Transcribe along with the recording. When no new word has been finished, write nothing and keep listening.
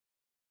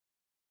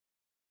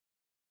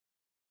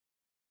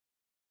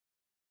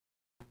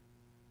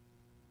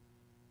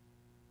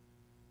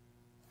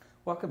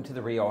Welcome to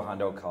the Rio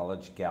Hondo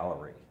College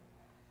Gallery.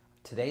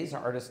 Today's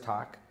artist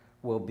talk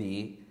will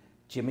be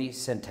Jimmy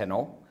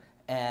Centeno,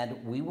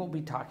 and we will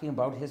be talking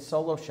about his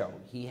solo show.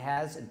 He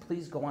has, and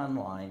please go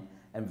online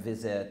and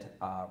visit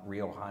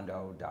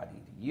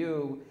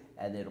riohondo.edu,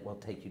 and it will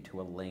take you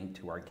to a link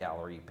to our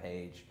gallery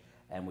page,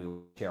 and we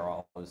will share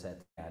all those at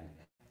the end.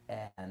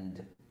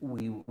 And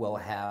we will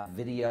have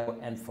video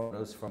and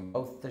photos from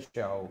both the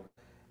show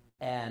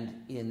and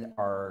in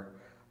our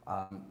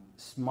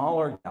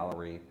smaller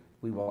gallery,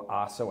 we will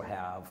also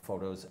have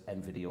photos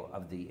and video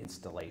of the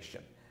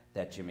installation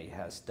that Jimmy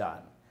has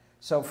done.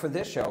 So for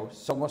this show,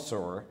 Somos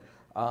Sur,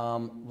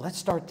 let's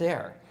start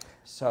there.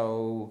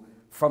 So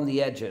from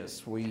the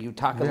edges, will you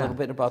talk a little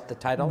bit about the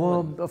title?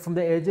 Well, from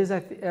the edges,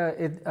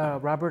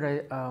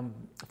 Robert,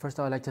 first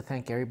of all, I'd like to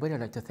thank everybody.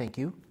 I'd like to thank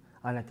you.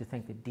 I'd like to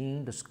thank the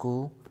dean, the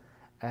school,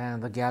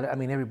 and the gallery. I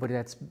mean, everybody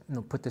that's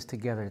put this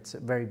together. It's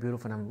very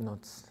beautiful,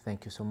 and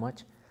thank you so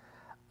much.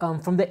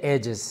 From the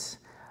edges.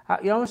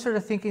 I was sort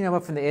of thinking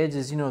about from the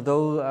edges,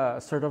 though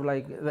sort of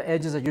like the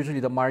edges are usually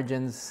the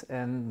margins,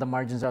 and the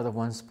margins are the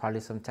ones probably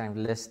sometimes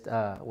least,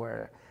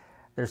 where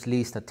there's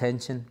least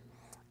attention.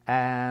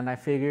 And I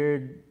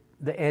figured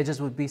the edges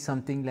would be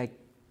something like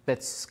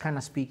that's kind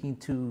of speaking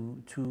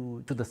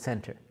to the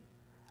center.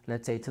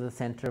 Let's say to the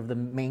center of the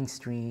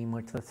mainstream,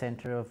 or to the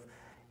center of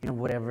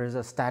whatever is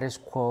a status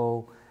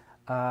quo,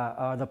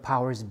 the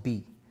powers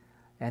be.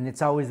 And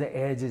it's always the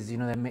edges,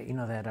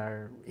 that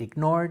are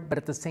ignored, but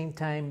at the same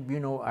time,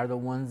 are the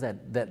ones that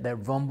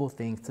rumble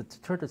things to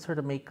sort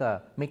of make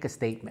a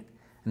statement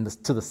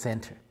to the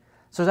center.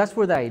 So that's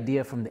where the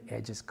idea from the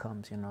edges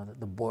comes,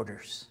 the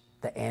borders,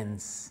 the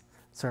ends,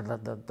 sort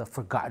of the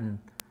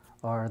forgotten,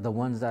 or the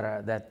ones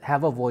that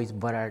have a voice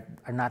but are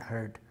not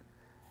heard.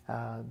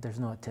 There's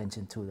no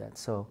attention to that.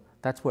 So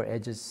that's where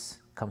edges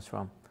comes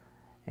from,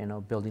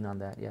 building on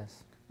that,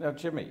 yes. Now,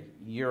 Jimmy,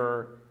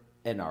 you're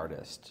an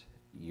artist.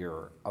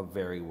 You're a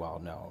very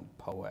well-known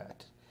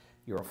poet.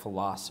 You're a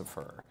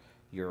philosopher.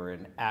 You're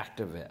an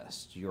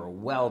activist. You're a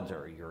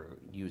welder. You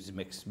use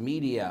mixed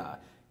media.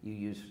 You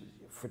use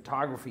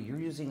photography. You're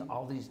using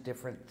all these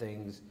different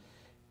things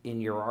in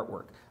your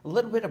artwork. A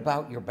little bit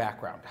about your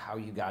background, how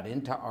you got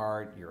into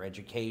art, your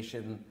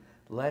education.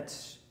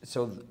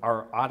 So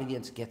our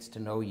audience gets to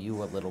know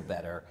you a little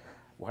better.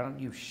 Why don't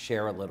you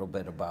share a little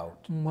bit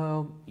about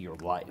your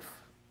life?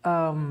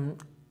 I'm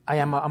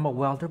a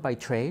welder by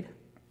trade.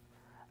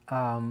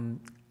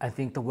 I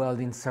think the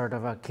welding sort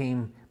of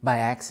came by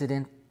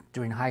accident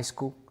during high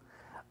school.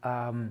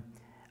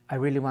 I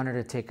really wanted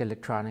to take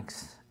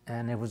electronics,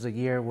 and it was a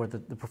year where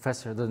the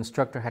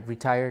instructor had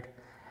retired.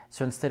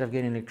 So instead of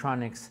getting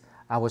electronics,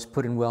 I was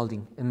put in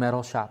welding in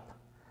metal shop.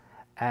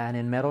 And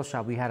in metal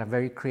shop, we had a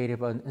very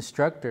creative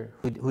instructor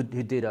who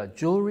did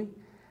jewelry,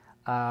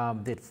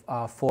 did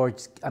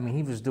forged. I mean,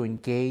 he was doing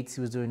gates. He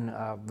was doing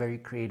very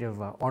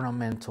creative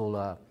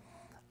ornamental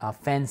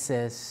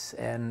fences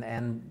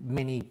and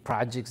many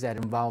projects that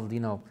involved,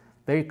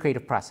 very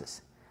creative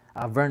process.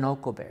 Vern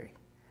Oakleberry.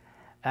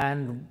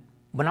 And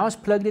when I was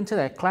plugged into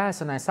that class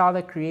and I saw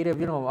that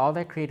creative, all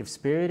that creative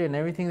spirit and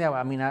everything that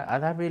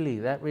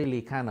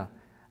really kind of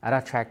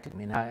attracted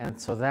me. And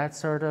so that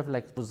sort of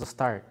like was the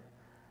start,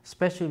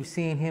 especially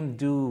seeing him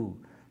do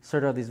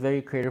sort of these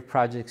very creative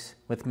projects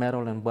with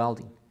metal and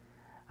welding.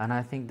 And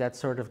I think that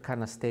sort of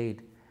kind of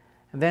stayed.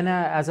 And then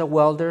as a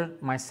welder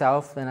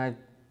myself, and I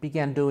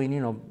began doing,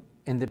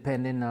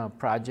 independent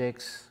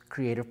projects,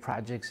 creative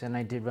projects, and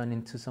I did run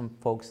into some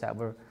folks that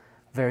were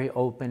very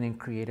open and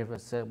creative. I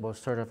said, well,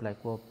 sort of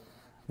like, well,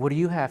 what do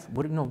you have?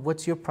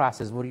 What's your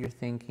process? What are you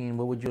thinking?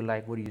 What would you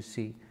like? What do you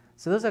see?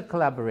 So there's a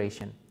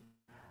collaboration.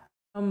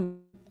 I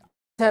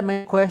had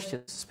many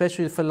questions,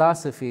 especially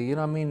philosophy.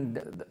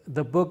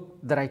 The book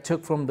that I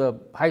took from the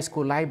high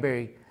school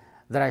library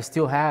that I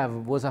still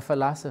have was a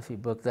philosophy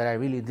book that I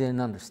really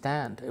didn't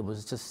understand. It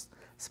was just,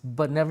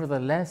 but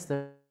nevertheless,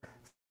 I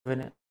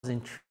was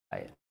intrigued by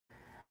it.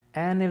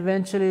 And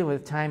eventually,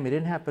 with time, it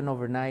didn't happen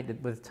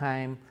overnight. With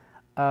time,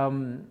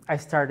 I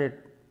started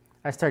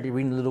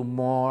reading a little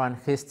more on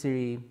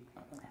history,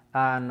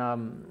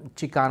 on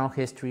Chicano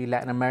history,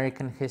 Latin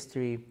American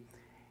history,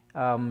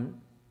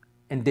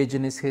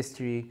 indigenous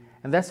history,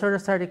 and that sort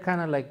of started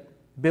kind of like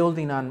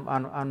building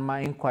on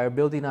my inquiry,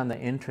 building on the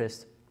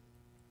interest.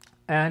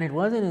 And it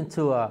wasn't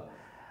until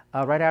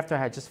right after I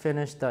had just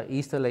finished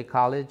East LA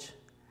College,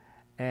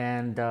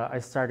 and I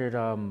started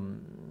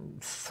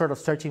sort of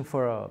searching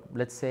for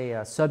let's say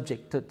a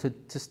subject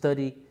to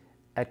study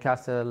at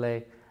Casa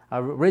LA. I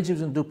originally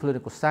was going to do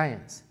political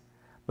science,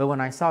 but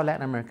when I saw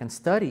Latin American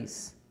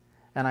studies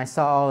and I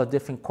saw all the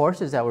different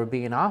courses that were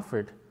being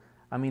offered,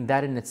 I mean,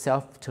 that in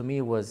itself to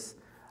me was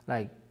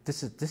like,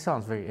 this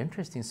sounds very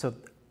interesting. So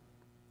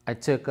I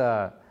took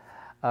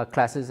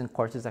classes and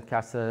courses at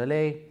Casa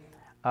LA,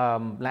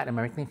 Latin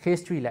American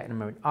history, Latin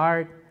American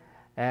art.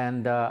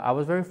 And I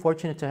was very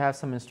fortunate to have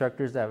some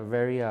instructors that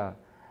were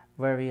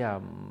very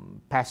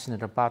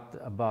passionate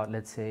about,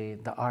 let's say,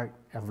 the art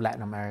of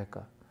Latin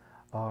America,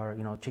 or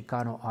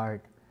Chicano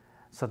art.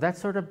 So that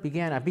sort of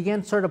began. I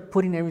began sort of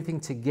putting everything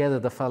together: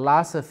 the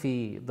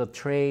philosophy, the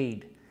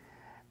trade,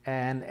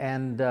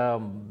 and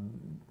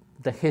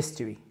the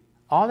history.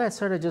 All that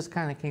sort of just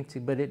kind of came to.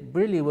 But it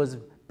really was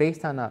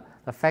based on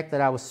the fact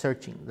that I was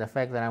searching, the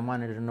fact that I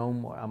wanted to know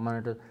more. I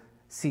wanted to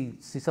see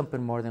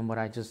something more than what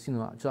I just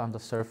just on the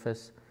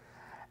surface.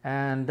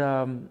 And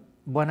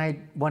when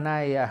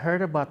I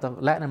heard about the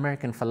Latin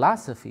American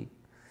philosophy,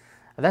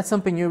 that's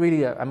something you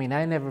really. I mean,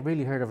 I never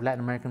really heard of Latin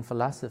American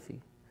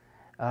philosophy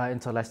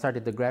until I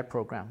started the grad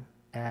program.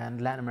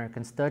 And Latin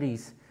American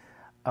studies,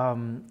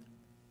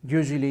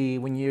 usually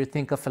when you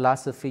think of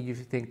philosophy, you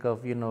think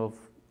of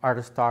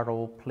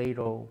Aristotle,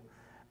 Plato,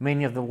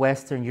 many of the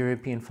Western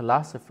European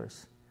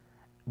philosophers.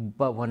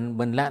 But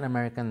when Latin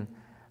American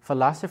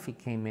philosophy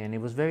came in,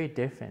 it was very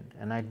different.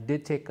 And I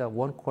did take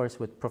one course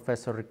with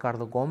Professor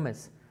Ricardo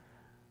Gomez,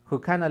 who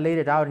kind of laid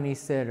it out, and he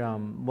said,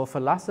 well,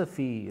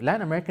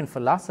 Latin American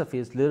philosophy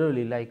is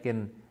literally like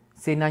in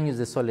Cien Años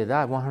de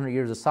Soledad, 100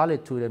 Years of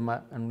Solitude, in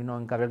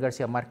Gabriel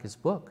Garcia Marquez's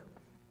book.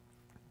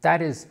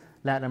 That is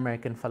Latin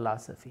American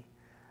philosophy.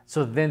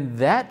 So then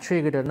that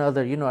triggered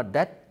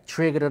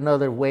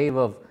another wave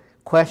of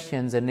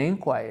questions and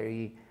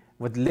inquiry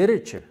with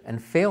literature and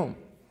film.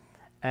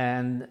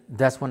 And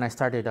that's when I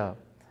started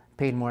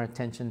paying more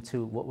attention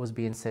to what was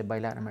being said by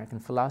Latin American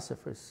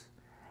philosophers.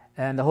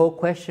 And the whole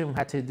question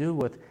had to do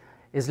with,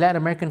 is Latin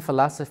American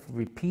philosophy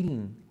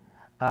repeating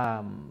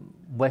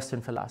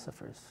Western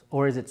philosophers,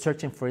 or is it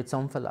searching for its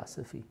own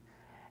philosophy?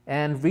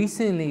 And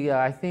recently,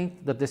 I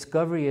think the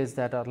discovery is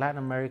that Latin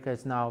America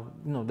is now,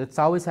 it's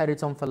always had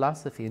its own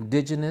philosophy: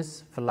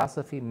 indigenous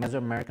philosophy,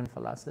 Mesoamerican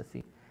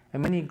philosophy,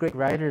 and many great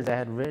writers that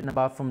had written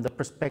about from the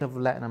perspective of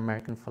Latin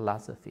American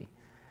philosophy.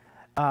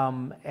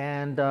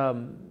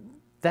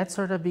 That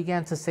sort of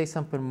began to say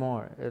something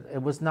more.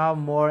 It was now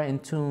more in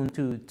tune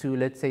to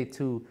let's say,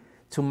 to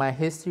my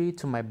history,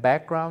 to my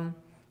background,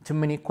 to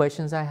many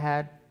questions I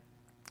had,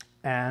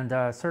 and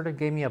sort of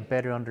gave me a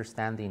better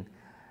understanding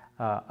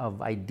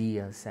of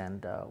ideas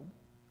and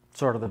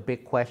sort of the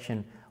big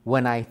question: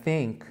 when I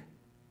think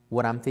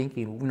what I'm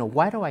thinking,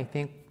 why do I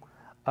think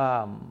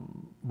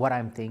what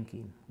I'm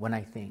thinking when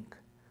I think?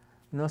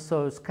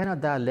 So it's kind of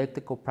a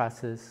dialectical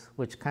process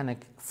which kind of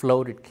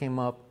came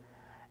up.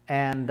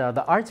 And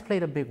the arts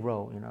played a big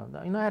role.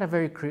 I had a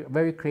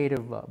very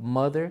creative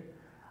mother.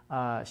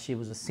 She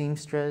was a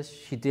seamstress.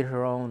 She did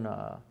her own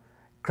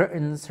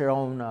curtains, her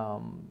own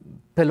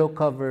pillow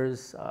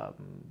covers.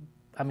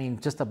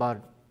 Just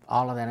about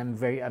all of that.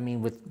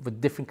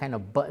 With different kind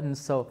of buttons.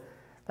 So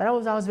that I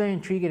was very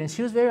intrigued, and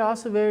she was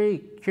also very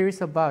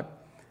curious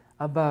about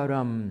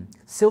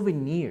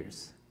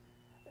souvenirs,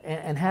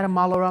 and had them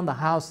all around the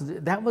house.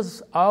 That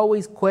was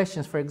always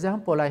questions. For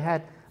example,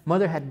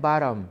 mother had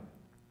bought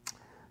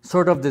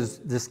sort of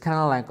this kind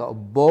of like a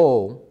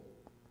bowl,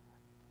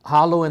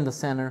 hollow in the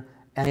center,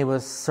 and it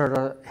was sort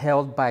of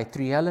held by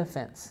 3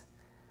 elephants.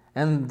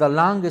 And the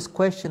longest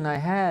question I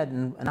had,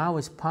 and I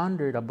always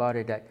pondered about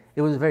it, that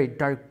it was very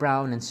dark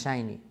brown and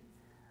shiny.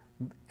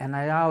 And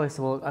I always,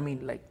 what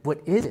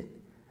is it?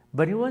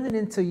 But it wasn't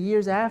until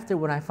years after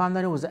when I found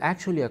out it was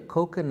actually a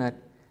coconut,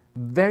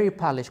 very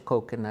polished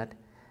coconut,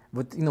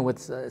 with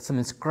some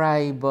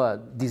inscribed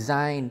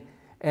design,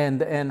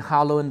 and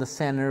hollow in the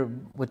center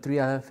with 3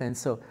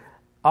 elephants. So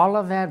all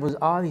of that was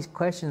all these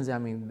questions.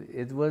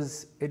 It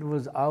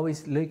was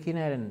always looking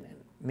at and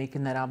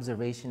making that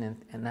observation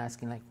and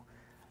asking,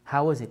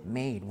 how was it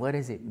made? What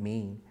does it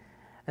mean?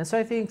 And so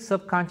I think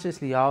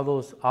subconsciously all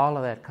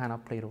of that kind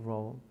of played a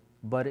role.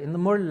 But in the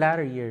more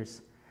latter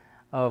years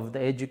of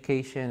the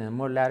education and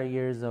more latter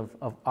years of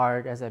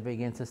art, as I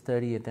began to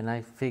study it, then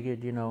I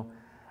figured,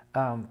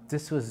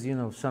 this was,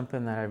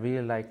 something that I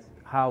really liked.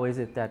 How is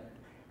it that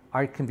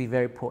art can be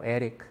very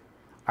poetic?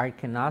 Art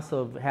can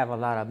also have a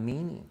lot of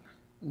meaning.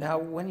 Now,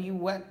 when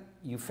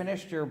you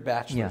finished your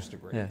bachelor's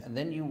degree, and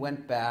then you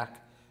went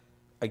back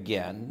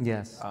again.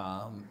 Yes.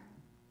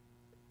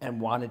 And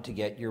wanted to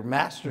get your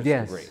master's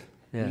degree.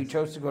 Yes. You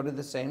chose to go to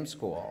the same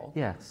school.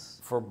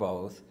 Yes. For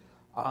both.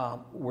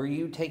 Were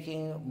you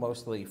taking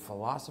mostly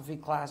philosophy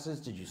classes?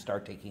 Did you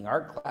start taking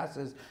art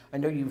classes? I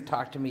know you've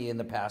talked to me in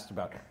the past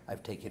about,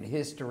 I've taken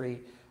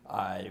history,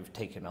 I've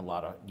taken a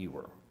lot of, you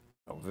were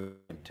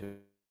into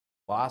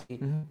philosophy.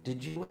 Mm-hmm.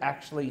 Did you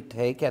actually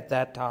take at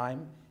that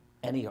time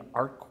any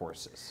art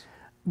courses?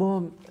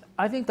 Well,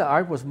 I think the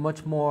art was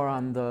much more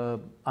on the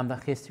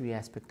history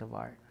aspect of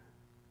art.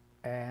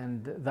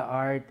 And the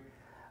art,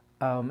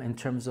 in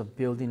terms of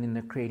building in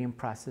the creating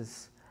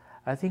process,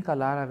 I think a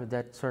lot of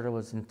that sort of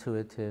was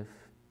intuitive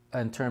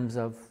in terms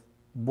of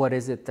what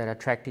is it that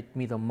attracted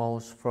me the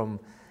most from,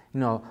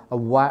 a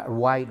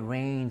wide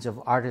range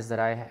of artists that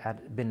I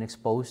had been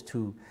exposed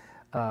to,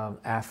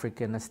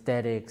 African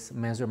aesthetics,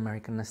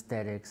 Mesoamerican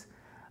aesthetics,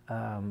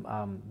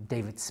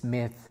 David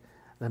Smith,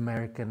 the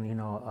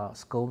American,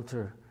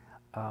 sculptor,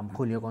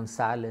 Julio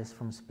Gonzalez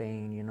from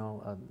Spain,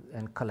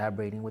 and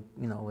collaborating with,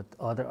 with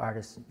other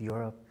artists in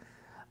Europe,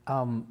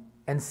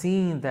 and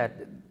seeing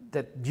that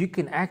you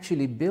can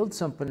actually build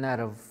something out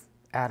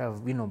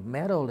of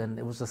metal, and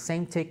it was the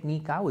same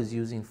technique I was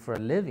using for a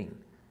living.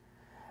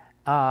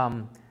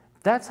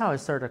 That's how it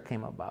sort of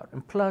came about.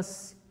 And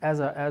plus, as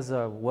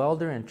a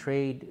welder and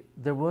trade,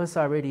 there was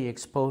already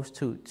exposed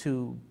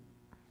to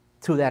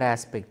that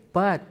aspect.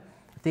 But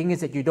the thing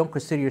is that you don't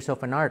consider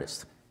yourself an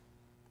artist.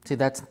 See,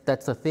 that's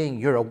the thing.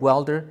 You're a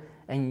welder,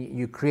 and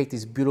you create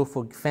these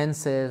beautiful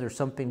fences or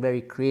something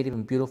very creative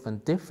and beautiful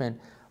and different.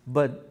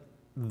 But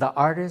the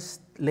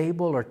artist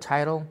label or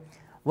title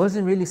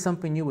wasn't really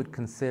something you would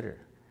consider.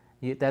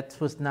 That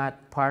was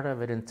not part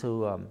of it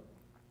until,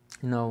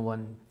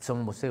 when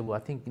someone would say, well, I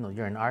think,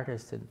 you're an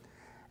artist. And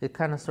it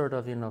kind of sort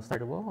of,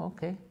 started, well,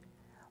 okay.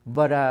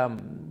 But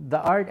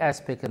the art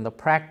aspect and the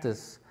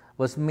practice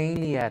was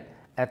mainly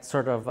at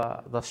sort of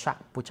the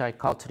shop, which I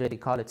call today, they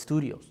call it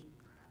studios.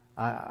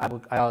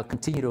 I'll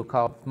continue to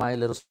call my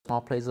little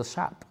small place a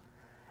shop.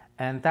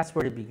 And that's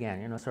where it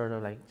began, sort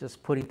of like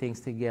just putting things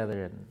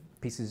together and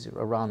pieces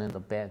around in the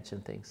bench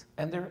and things.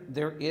 And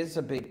there is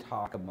a big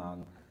talk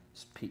among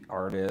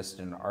artists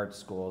and art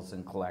schools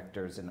and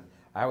collectors, and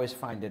I always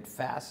find it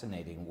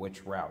fascinating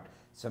which route.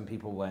 Some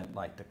people went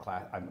like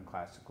I'm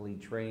classically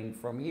trained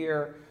from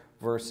here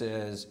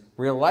versus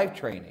real life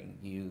training.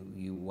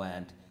 You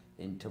went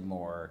into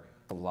more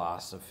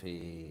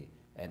philosophy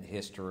and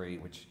history,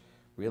 which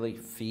really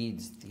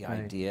feeds the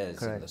ideas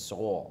Correct. and the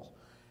soul.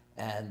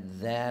 And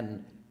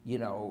then,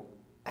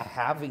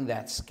 having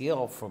that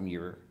skill from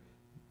your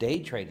day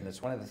trading,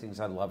 that's one of the things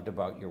I loved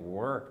about your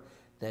work,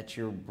 that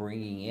you're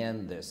bringing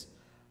in this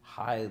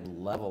high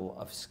level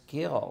of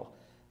skill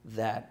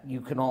that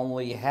you can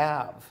only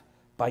have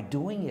by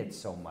doing it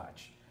so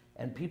much.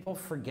 And people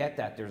forget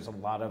that. There's a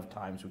lot of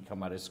times we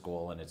come out of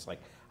school and it's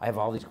like, I have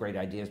all these great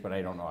ideas, but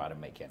I don't know how to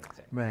make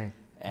anything. Right.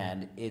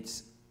 And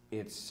it's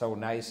so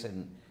nice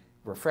and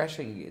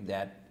refreshing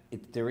that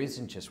there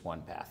isn't just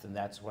one path. And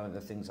that's one of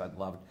the things I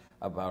loved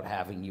about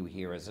having you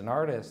here as an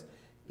artist,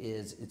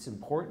 is it's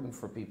important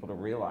for people to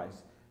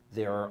realize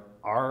there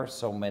are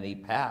so many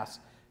paths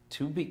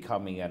to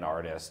becoming an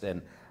artist.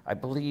 And I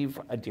believe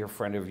a dear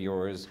friend of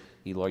yours,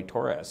 Eloy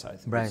Torres, I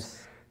think, Right.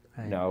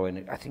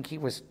 and I think he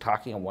was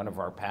talking on one of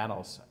our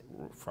panels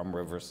from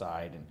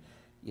Riverside, and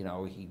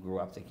he grew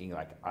up thinking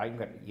like, I'm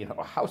gonna,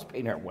 a house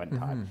painter at one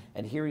time,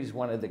 and here he's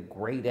one of the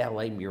great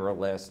LA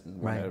muralists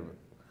and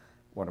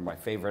one of my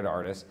favorite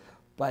artists.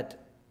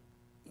 But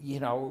he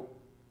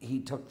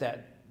took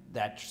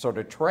that sort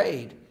of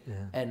trade,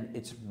 and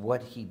it's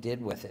what he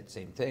did with it,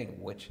 same thing,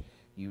 which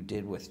you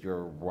did with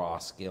your raw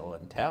skill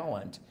and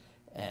talent,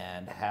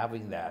 and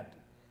having that.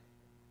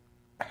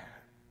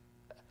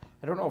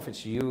 I don't know if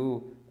it's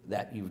you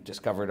that you've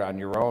discovered on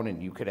your own,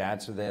 and you could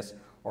answer this,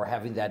 or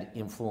having that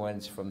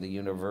influence from the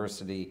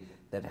university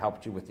that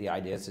helped you with the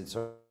ideas, and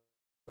so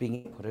being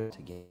able to put it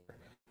together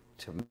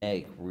to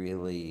make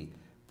really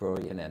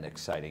brilliant and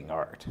exciting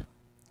art.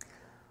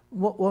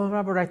 Well,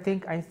 Robert, I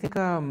think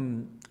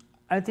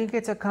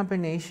it's a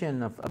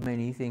combination of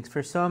many things.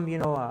 For some,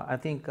 I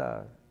think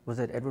was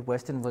it Edward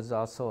Weston was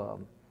also,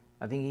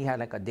 I think he had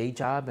like a day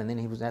job, and then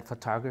he was at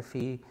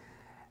photography,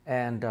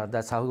 and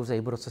that's how he was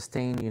able to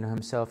sustain,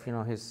 himself,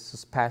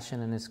 his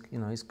passion and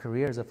his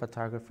career as a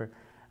photographer.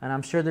 And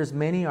I'm sure there's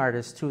many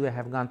artists too that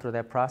have gone through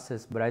that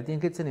process. But I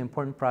think it's an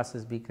important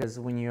process, because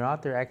when you're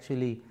out there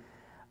actually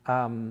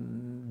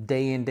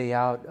day in, day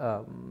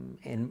out,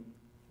 in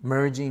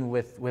merging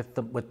with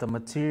the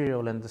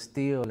material and the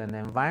steel and the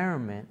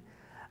environment,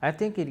 I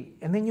think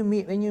and then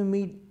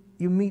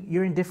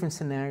you're in different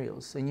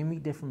scenarios, and you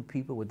meet different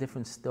people with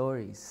different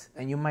stories,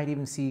 and you might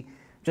even see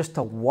just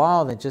a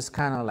wall that just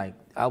kind of like,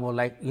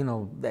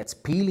 that's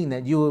peeling,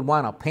 that you would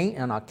want to paint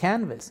on a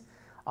canvas.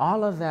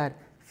 All of that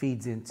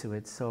feeds into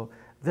it. So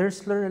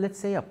there's, let's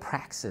say, a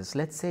praxis,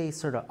 let's say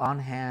sort of on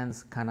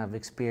hands kind of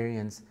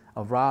experience,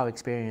 a raw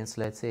experience,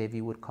 let's say, if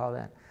you would call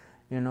that,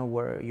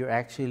 where you're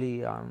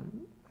actually,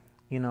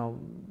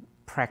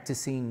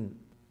 practicing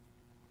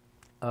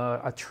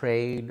a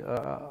trade,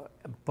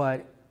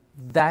 but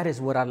that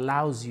is what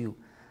allows you,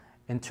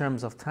 in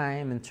terms of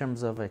time, in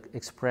terms of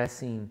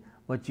expressing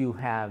what you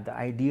have, the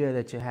idea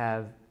that you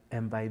have,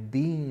 and by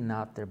being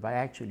out there, by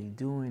actually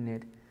doing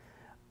it,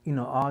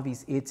 all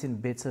these its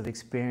and bits of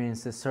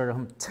experiences sort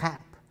of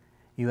tap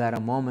you at a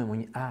moment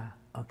when you,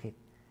 okay,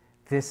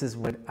 this is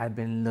what I've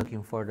been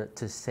looking for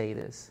to say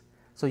this.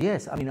 So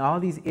yes, all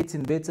these its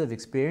and bits of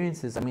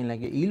experiences,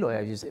 like Eloy,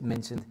 I just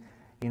mentioned,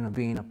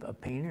 being a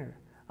painter,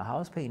 a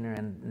house painter,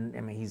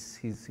 and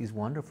he's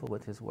wonderful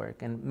with his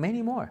work, and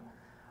many more.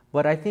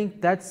 But I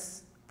think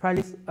that's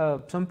probably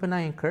something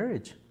I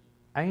encourage.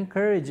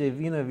 If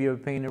you're a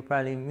painter,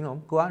 probably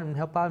go out and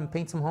help out and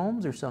paint some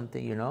homes or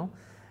something,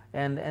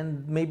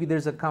 and maybe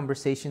there's a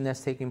conversation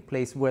that's taking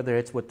place, whether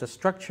it's with the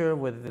structure,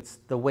 whether it's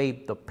the way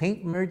the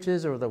paint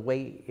merges, or the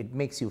way it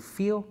makes you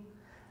feel.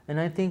 And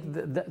I think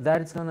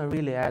that is going to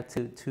really add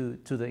to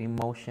the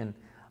emotion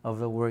of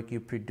the work you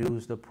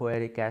produce, the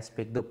poetic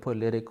aspect, the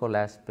political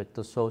aspect,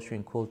 the social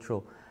and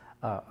cultural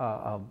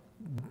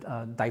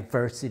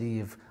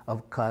diversity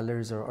of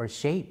colors or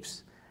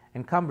shapes.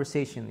 And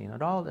conversation,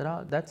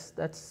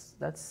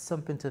 that's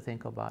something to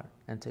think about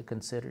and to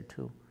consider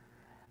too.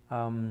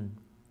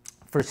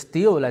 For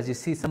steel, as you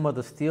see, some of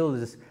the steel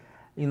is,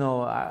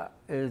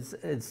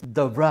 it's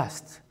the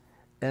rust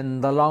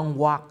and the long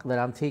walk that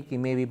I'm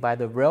taking maybe by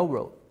the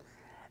railroad.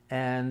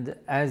 And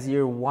as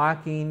you're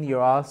walking,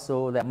 you're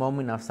also that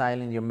moment of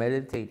silence, you're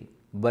meditating.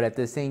 But at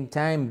the same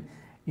time,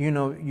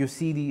 you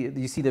see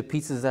the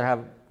pieces that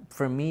have,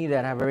 for me,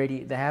 that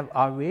have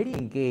already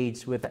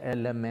engaged with the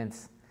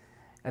elements.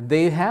 And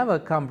they have a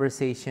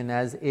conversation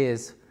as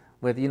is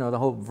with, the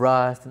whole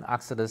rust and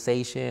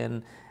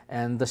oxidization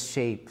and the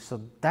shape.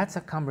 So that's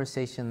a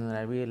conversation that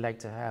I really like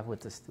to have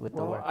with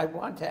the work. I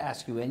want to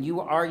ask you, and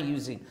you are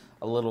using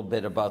a little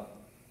bit about,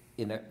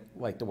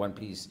 like the one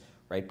piece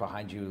right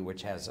behind you,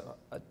 which has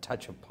a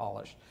touch of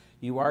polish.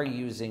 You are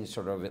using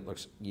sort of, it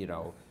looks,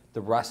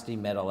 the rusty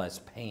metal as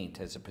paint,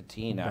 as a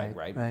patina,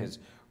 right? Because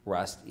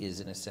rust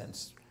is, in a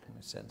sense,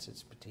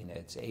 it's patina,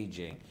 it's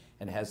aging,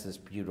 and has this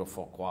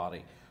beautiful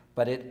quality.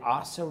 But it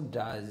also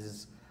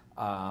does,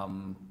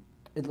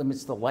 it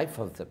limits the life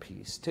of the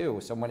piece too.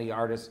 So many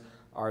artists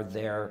are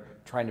there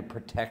trying to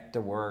protect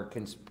the work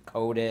and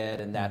code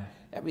it, and that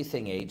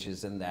everything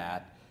ages in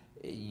that.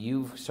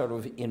 You've sort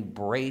of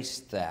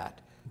embraced that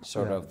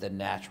sort of the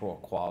natural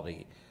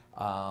quality.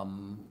 A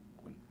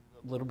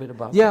little bit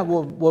about that.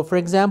 Well, for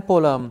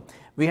example,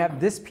 we have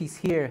this piece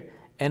here,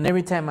 and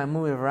every time I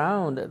move it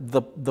around,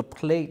 the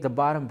plate, the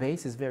bottom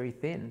base is very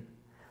thin.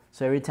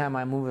 So every time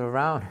I move it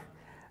around,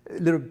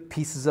 little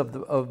pieces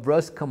of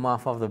rust come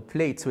off of the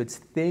plate, so it's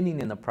thinning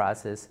in the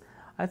process.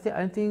 I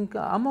think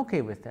I'm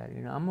okay with that.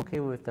 I'm okay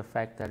with the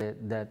fact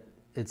that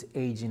it's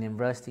aging and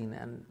rusting,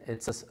 and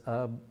it's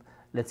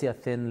let's say a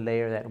thin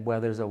layer that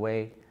weathers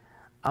away.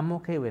 I'm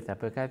okay with that,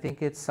 because I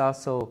think it's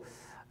also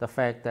the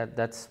fact that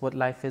that's what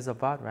life is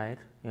about, right?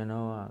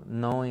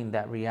 Knowing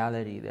that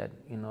reality, that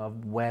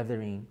of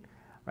weathering,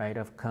 right,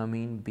 of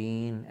coming,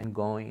 being, and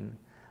going.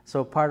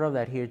 So part of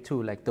that here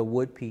too, like the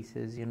wood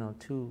pieces,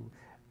 too.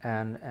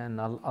 And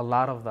a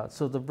lot of that.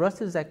 So the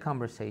rust is that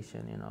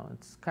conversation,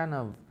 it's kind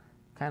of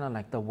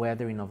like the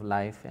weathering of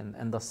life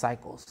and the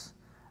cycles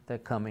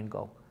that come and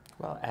go.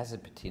 Well, as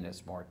it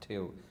patinas more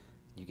too,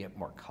 you get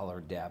more color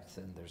depth,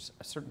 and there's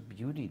a certain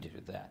beauty to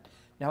that.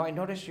 Now, I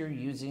notice you're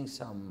using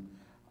some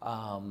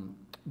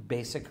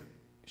basic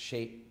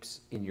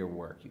shapes in your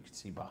work. You can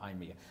see behind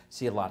me, I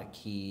see a lot of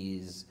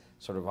keys,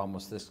 sort of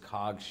almost this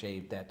cog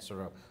shape that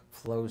sort of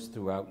flows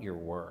throughout your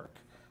work.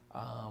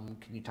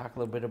 Can you talk a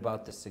little bit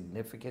about the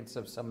significance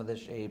of some of the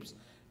shapes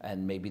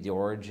and maybe the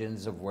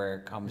origins of where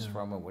it comes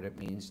from and what it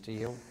means to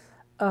you?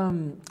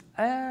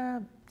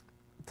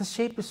 The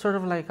shape is sort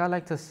of like, I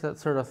like to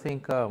sort of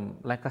think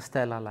like a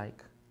stela,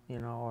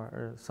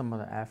 or some of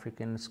the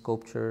African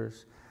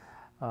sculptures.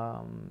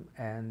 I'm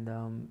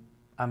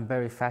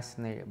very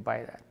fascinated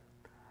by that,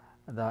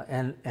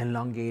 the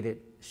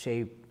elongated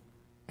shape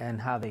and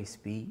how they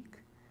speak,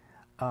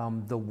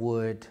 the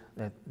wood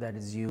that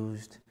is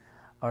used.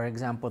 For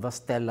example, the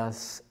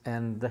stelas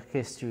and the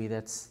history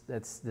that's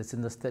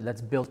in the stela,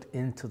 that's built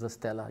into the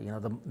stela,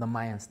 the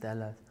Mayan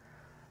stelas.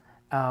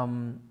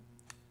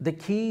 The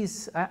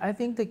keys, I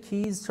think the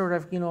keys sort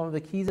of,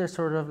 the keys are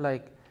sort of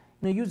like,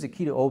 use the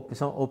key to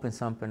open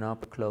something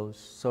up or close.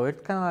 So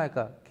it's kind of like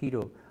a key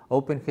to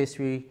open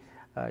history,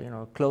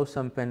 close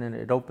something, and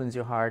it opens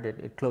your heart,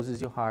 it closes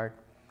your heart.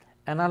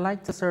 And I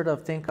like to sort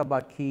of think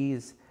about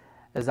keys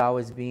as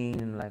always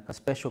being like a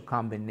special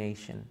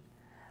combination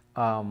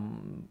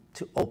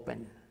to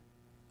open.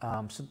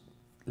 So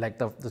like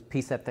the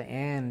piece at the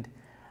end,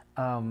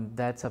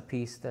 that's a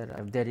piece that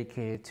I've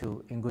dedicated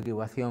to Ngugi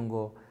wa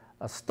Thiong'o,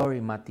 a story,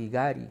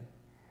 Matigari.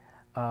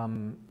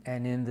 And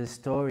in the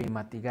story,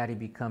 Matigari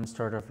becomes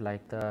sort of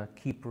like the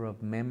keeper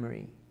of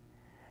memory.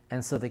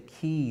 And so the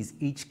keys,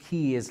 each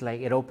key is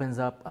like, it opens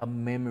up a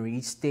memory.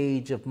 Each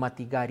stage of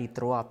Matigari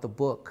throughout the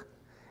book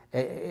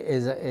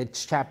is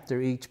each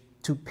chapter, each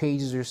 2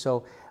 pages or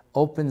so,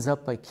 opens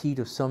up a key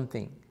to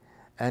something.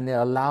 And it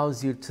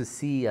allows you to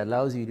see,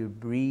 allows you to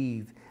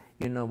breathe,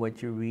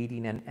 what you're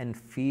reading, and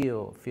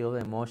feel the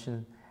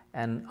emotion,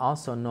 and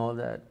also know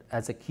that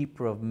as a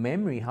keeper of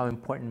memory, how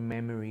important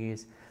memory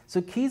is.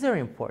 So keys are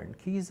important.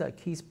 Keys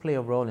play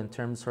a role in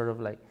terms sort of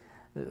like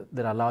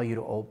that allow you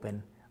to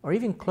open, or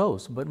even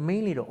close, but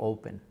mainly to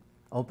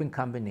open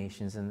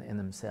combinations in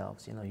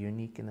themselves,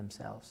 unique in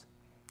themselves.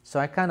 So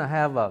I kind of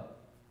have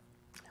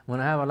when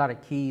I have a lot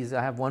of keys,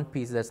 I have one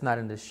piece that's not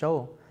in the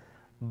show,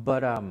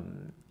 but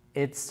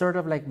it's sort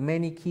of like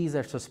many keys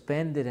are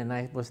suspended, and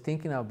I was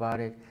thinking about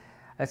it.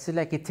 I said,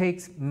 like, it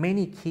takes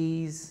many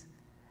keys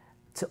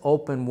to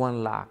open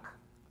one lock,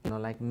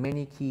 like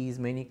many keys,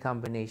 many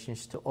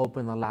combinations to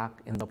open a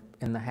lock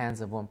in the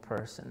hands of one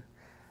person.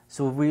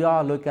 So we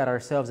all look at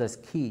ourselves as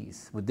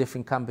keys with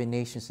different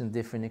combinations and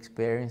different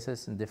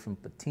experiences and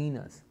different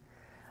patinas.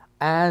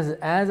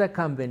 As a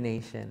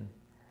combination,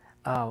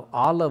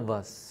 all of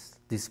us,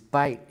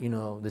 despite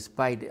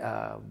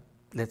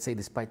let's say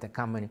despite the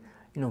combination,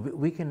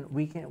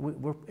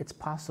 it's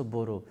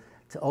possible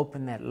to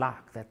open that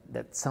lock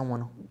that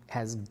someone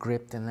has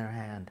gripped in their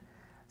hand.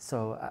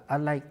 So I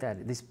like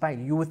that. Despite,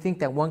 you would think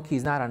that one key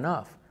is not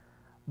enough,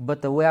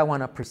 but the way I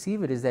want to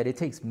perceive it is that it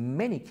takes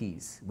many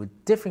keys with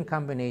different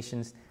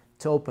combinations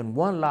to open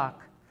one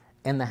lock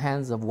in the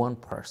hands of one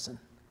person.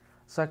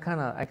 So I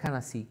kind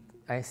of see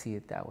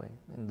it that way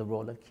in the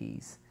role of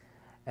keys,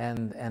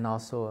 and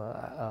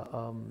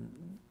also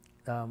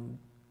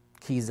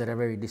keys that are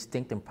very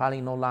distinct and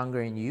probably no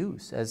longer in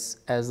use, as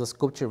the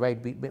sculpture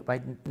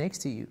right next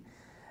to you.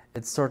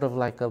 It's sort of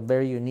like a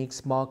very unique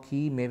small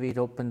key. Maybe it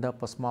opened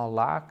up a small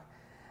lock,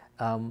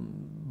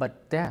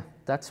 but yeah,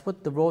 that's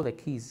what the role of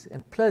keys.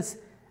 And plus,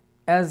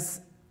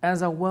 as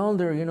a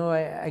welder, you know,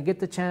 I get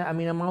the chance. I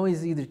mean, I'm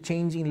always either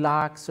changing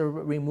locks or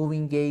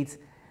removing gates,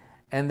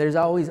 and there's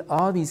always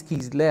all these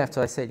keys left.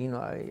 So I said, you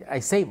know, I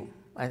save them.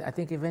 I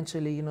think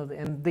eventually, you know,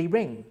 and they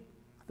ring.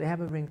 They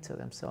have a ring to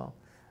them. So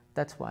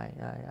that's why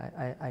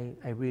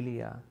I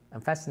really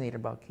am fascinated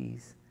about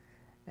keys,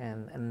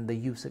 and the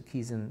use of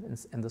keys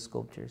in the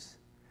sculptures.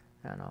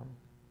 And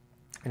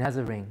it has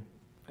a ring.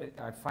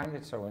 I find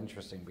it so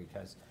interesting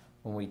because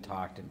when we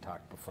talked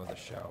before the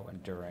show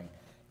and during,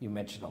 you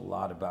mentioned a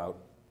lot about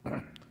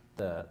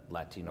the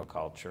Latino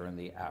culture and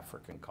the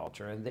African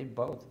culture, and they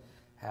both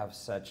have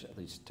such, at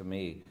least to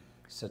me,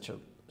 such a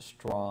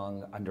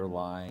strong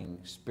underlying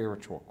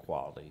spiritual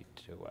quality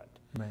to it.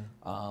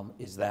 Right.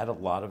 Is that a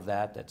lot of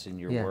that's in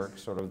your Yes. work,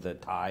 sort of the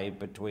tie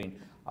between,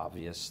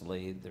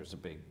 obviously, there's a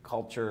big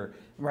culture.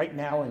 Right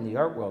now in the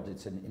art world,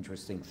 it's an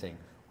interesting thing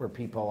where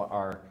people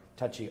are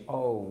touchy,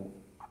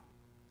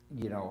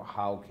 you know,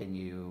 how can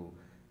you,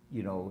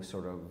 you know,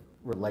 sort of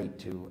relate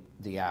to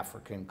the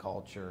African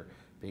culture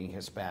being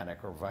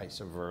Hispanic or vice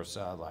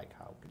versa, like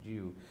how could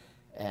you?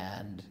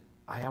 And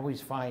I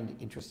always find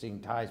interesting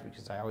ties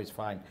because I always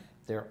find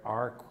there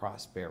are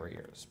cross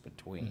barriers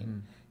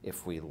between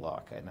if we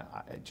look, and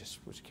I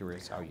just was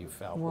curious how you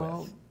felt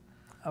with.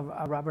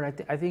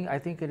 Robert, I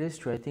think it is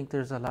true. I think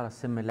there's a lot of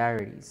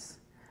similarities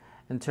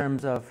in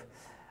terms of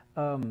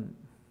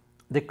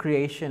the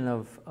creation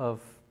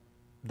of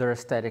their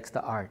aesthetics,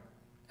 the art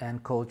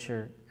and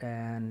culture.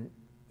 And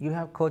you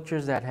have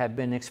cultures that have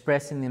been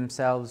expressing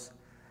themselves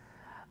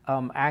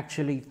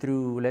actually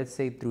through, let's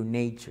say, through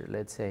nature,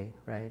 let's say,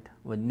 right?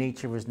 When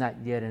nature was not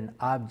yet an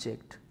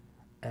object,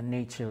 and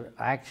nature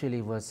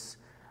actually was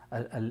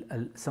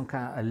some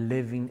kind of a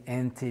living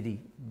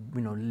entity,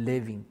 you know,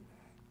 living.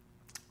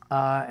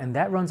 And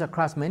that runs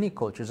across many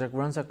cultures. It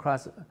runs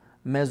across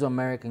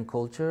Mesoamerican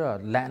culture,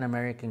 Latin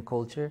American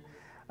culture,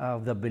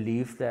 the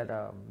belief that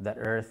that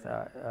Earth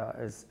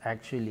is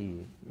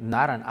actually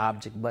not an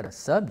object but a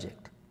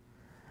subject.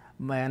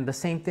 And the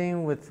same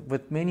thing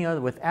with many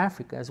other, with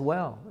Africa as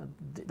well.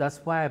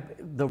 That's why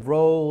the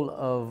role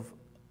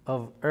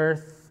of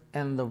Earth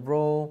and the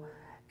role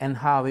and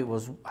how it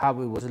was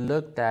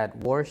looked at,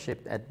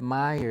 worshipped,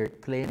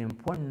 admired, played an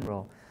important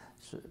role.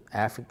 So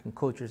African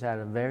cultures had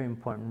a very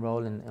important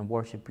role in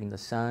worshiping the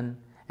sun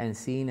and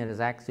seeing it as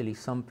actually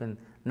something,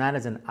 not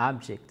as an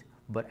object,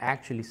 but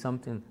actually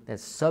something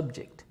that's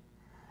subject.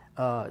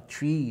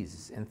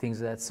 Trees and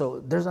things like that.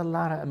 So there's a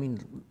lot of, I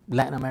mean,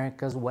 Latin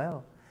America as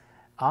well.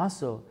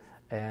 Also,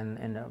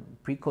 and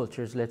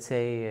pre-cultures, let's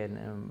say,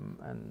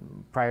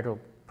 and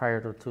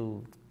prior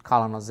to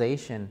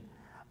colonization,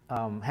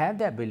 had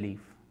that belief.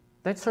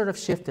 That sort of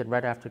shifted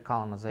right after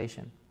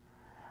colonization,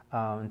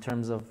 in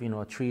terms of, you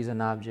know, a tree is an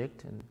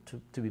object and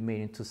to be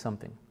made into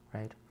something,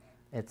 right?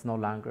 It's no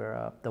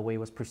longer the way it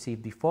was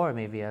perceived before,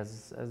 maybe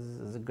as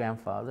a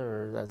grandfather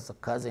or as a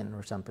cousin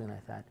or something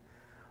like that.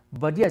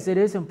 But yes, it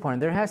is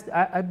important.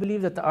 I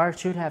believe that the art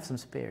should have some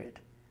spirit.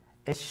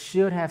 It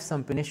should have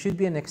something. It should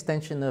be an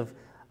extension of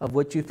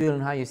what you feel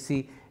and how you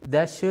see.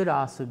 That should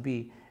also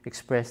be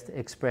expressed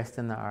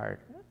in the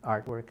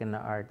artwork and the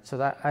art. So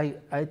that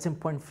it's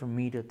important for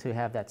me to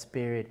have that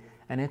spirit,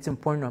 and it's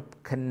important to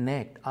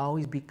connect,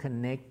 always be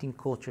connecting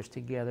cultures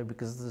together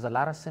because there's a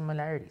lot of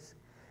similarities.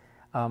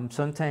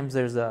 Sometimes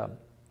there's a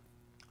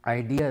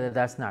idea that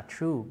that's not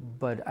true,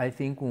 but I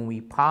think when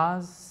we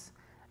pause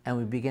and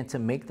we begin to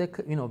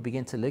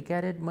begin to look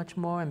at it much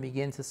more and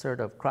begin to sort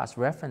of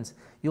cross-reference,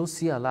 you'll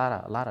see a lot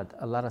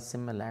of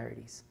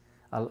similarities,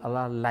 a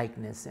lot of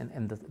likeness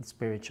in the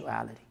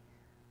spirituality.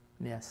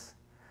 Yes.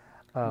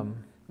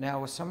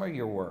 Now, with some of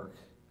your work,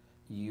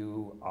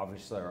 you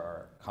obviously are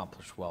an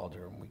accomplished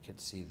welder, and we could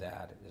see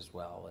that as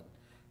well, and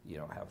you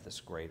know, have this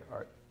great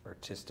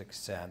artistic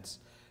sense.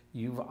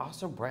 You've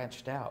also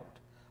branched out.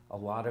 A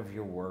lot of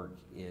your work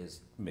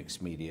is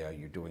mixed media.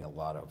 You're doing a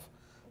lot of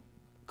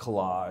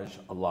collage,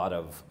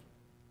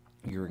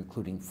 you're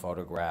including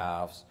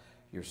photographs,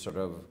 you're sort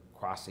of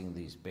crossing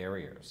these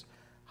barriers.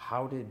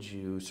 How did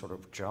you sort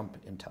of jump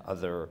into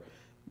other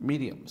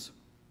mediums?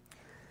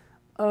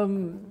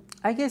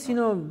 I guess, you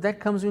know, that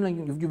comes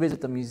when you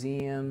visit the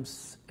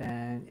museums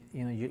and,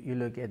 you know, you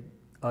look at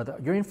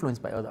you're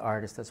influenced by other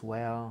artists as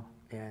well,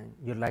 and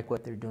you like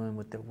what they're doing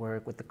with their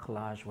work, with the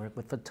collage work,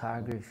 with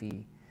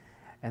photography.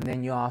 And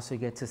then you also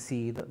get to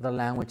see the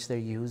language they're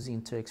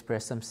using to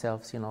express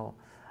themselves, you know,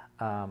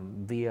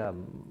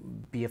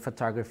 via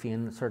photography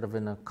and sort of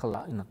in a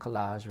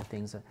collage or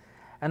things.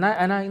 And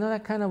I you know,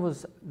 that kind of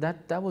was,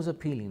 that was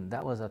appealing,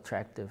 that was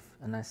attractive.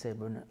 And I said,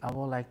 well, I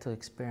would like to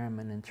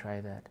experiment and try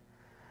that.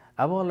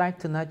 I would like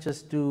to not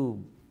just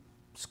do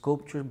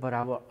sculpture, but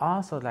I would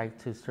also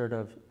like to sort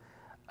of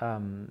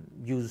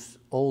use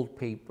old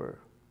paper,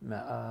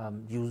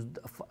 use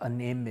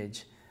an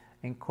image,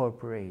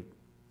 incorporate,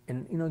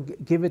 and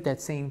give it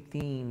that same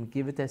theme,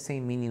 give it that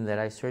same meaning that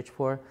I search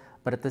for,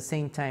 but at the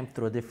same time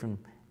through a different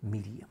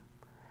medium.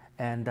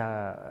 And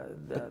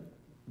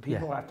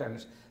people have to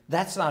understand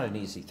that's not an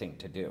easy thing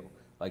to do.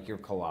 Like your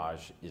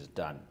collage is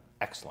done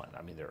excellent.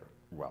 I mean, they're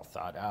well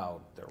thought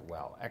out, they're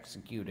well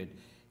executed.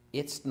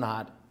 It's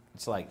not.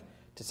 It's like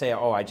to say,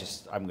 oh,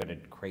 I'm going to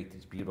create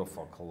these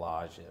beautiful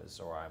collages,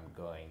 or I'm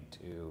going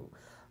to,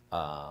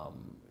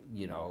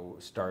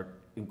 start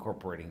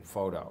incorporating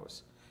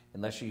photos.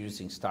 Unless you're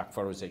using stock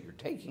photos that you're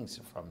taking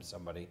from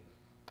somebody,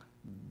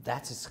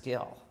 that's a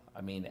skill.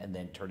 I mean, and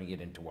then turning it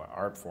into an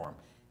art form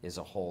is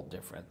a whole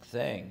different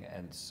thing.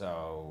 And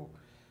so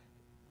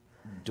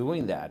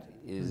doing that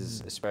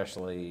is,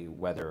 especially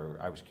whether,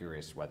 I was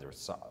curious whether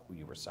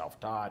you were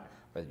self-taught,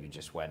 whether you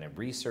just went and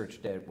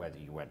researched it, whether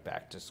you went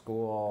back to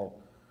school.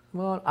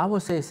 Well, I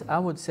would say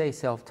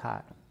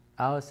self-taught.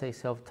 I would say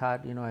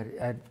self-taught.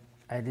 I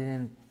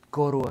didn't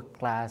go to a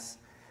class,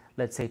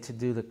 let's say, to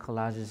do the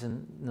collages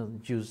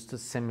and use the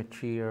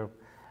symmetry or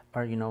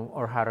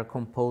how to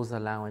compose the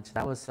language.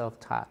 That was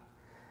self-taught.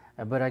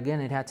 But again,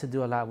 it had to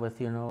do a lot with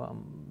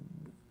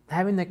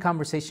having that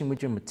conversation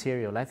with your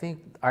material. I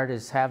think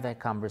artists have that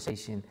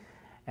conversation,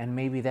 and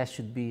maybe that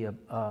should be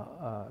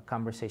a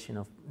conversation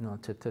of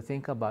to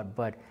think about.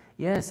 But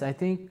yes, I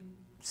think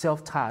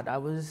self-taught. I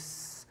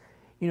was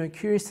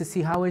curious to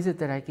see how is it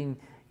that I can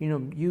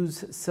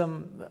use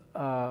some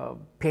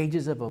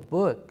pages of a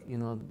book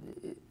in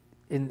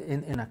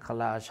a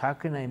collage. How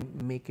can I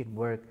make it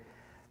work?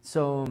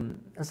 So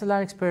it's a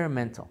lot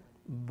experimental,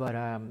 but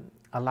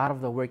a lot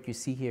of the work you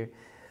see here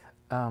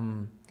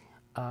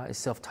is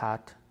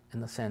self-taught in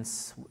the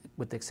sense,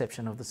 with the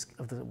exception of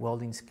the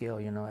welding skill,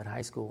 at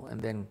high school, and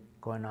then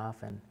going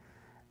off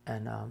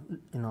and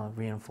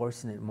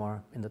reinforcing it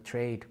more in the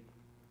trade.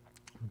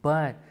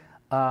 But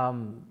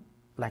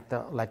like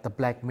the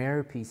Black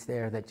Mirror piece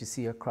there that you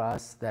see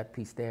across, that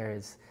piece there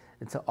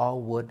it's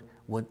all wood.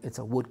 It's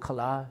a wood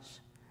collage,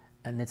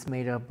 and it's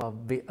made up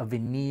of a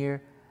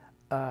veneer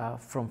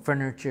from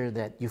furniture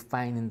that you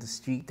find in the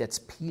street that's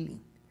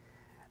peeling.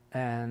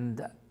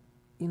 And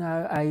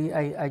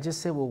I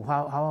just said, well,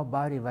 how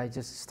about if I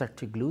just start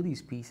to glue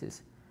these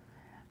pieces?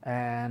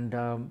 And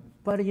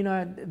but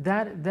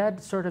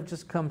that sort of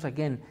just comes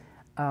again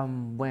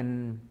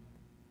when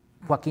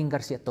Joaquin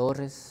Garcia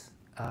Torres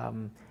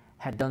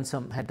had done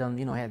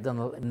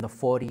in the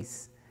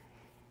 40s.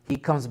 He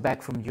comes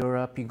back from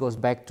Europe. He goes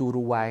back to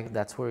Uruguay.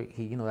 That's where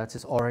that's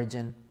his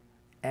origin.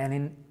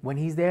 And when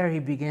he's there, he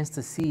begins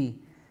to see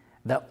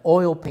that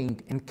oil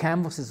paint and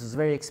canvases was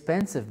very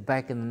expensive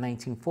back in the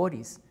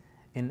 1940s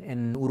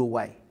in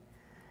Uruguay.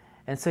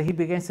 And so he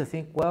begins to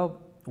think,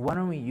 well, why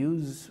don't we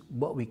use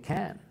what we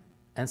can?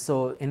 And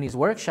so in his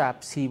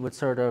workshops, he would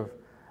sort of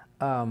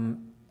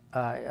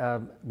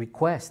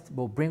request,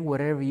 well, bring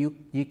whatever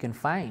you can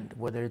find,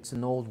 whether it's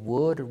an old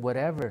wood or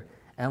whatever,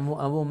 and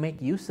we'll make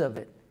use of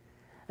it.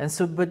 And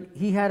so, but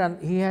he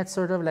had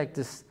sort of like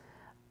this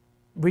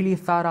really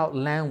thought out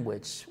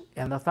language,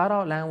 and the thought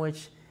out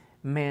language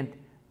meant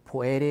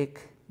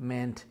poetic,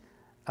 meant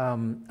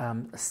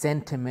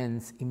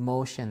sentiments,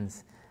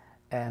 emotions,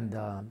 and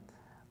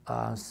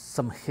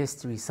some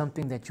history,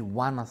 something that you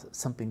want,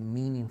 something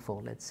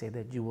meaningful, let's say,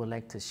 that you would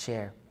like to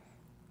share.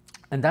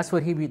 And that's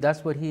what he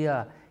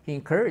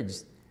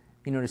encouraged,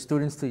 the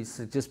students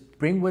to just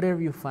bring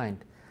whatever you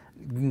find,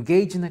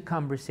 engage in the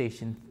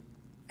conversation,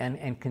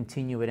 and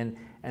continue it. And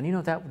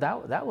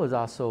that was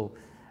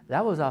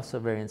also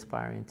very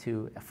inspiring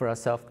too, for a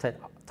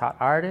self-taught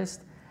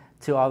artist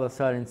to all of a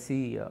sudden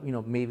see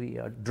maybe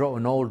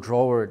an old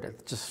drawer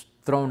that's just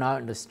thrown out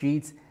in the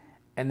streets,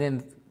 and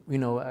then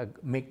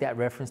make that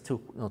reference to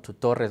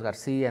Torres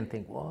Garcia and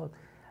think, well,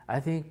 I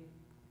think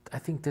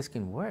this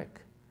can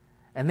work.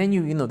 And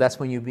then that's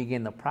when you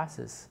begin the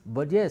process.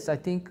 But yes, I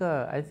think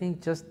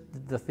just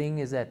the thing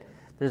is that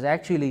there's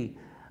actually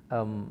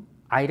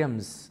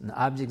items and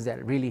objects that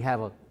are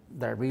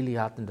really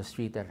out in the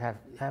street that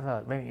have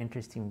a very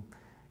interesting,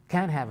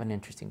 can have an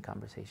interesting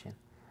conversation,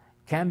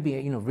 can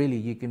be really,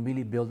 you can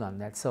really build on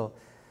that. So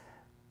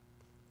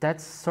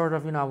that's sort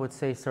of I would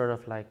say sort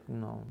of like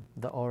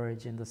the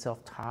origin, the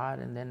self-taught,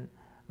 and then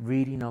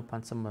reading up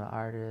on some of the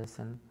artists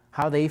and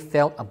how they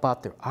felt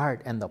about their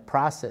art and the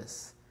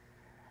process.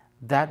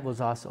 That was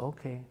also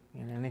okay,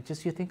 and it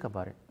just, you think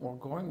about it. Well,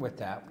 going with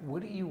that,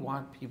 what do you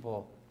want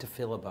people to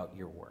feel about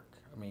your work?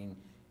 I mean,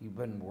 you've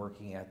been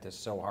working at this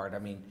so hard. I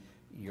mean,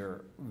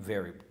 you're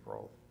very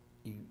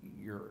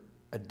you're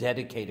a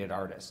dedicated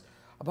artist.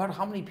 About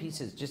how many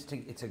pieces?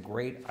 It's a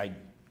great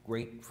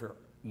for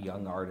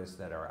young artists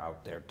that are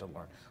out there to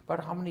learn.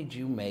 About how many do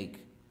you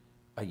make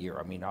a year?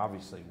 I mean,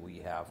 obviously we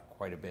have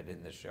quite a bit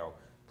in the show.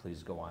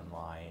 Please go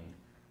online,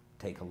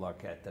 take a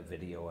look at the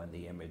video and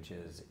the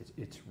images.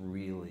 It's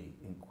really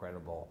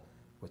incredible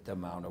with the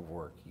amount of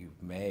work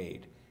you've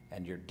made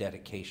and your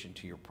dedication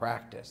to your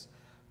practice.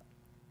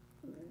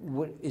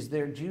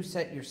 Do you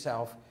set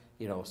yourself,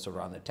 sort of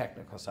on the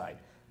technical side,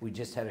 we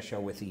just had a show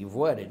with Eve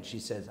Wood, and she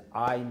says,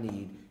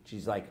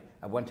 she's like,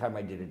 at one time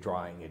I did a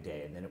drawing a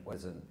day, and then it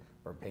wasn't,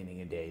 or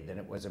painting a day, then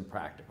it wasn't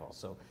practical.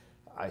 So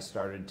I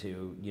started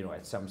to,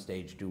 at some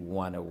stage do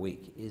one a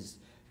week.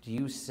 Do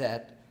you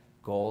set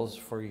goals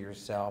for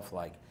yourself,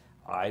 like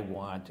I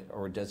want,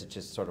 or does it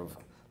just sort of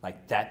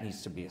like that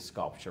needs to be a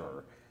sculpture?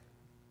 Or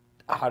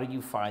how do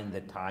you find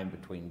the time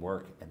between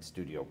work and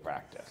studio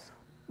practice?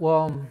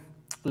 Well,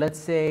 let's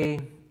say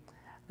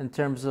in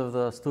terms of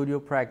the studio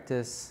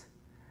practice,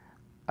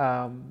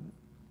 I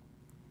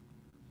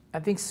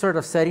think sort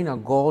of setting a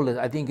goal,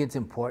 I think it's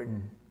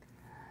important.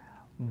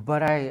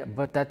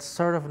 But that's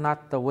sort of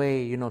not the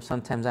way,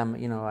 sometimes I'm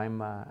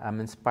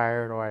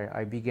inspired, or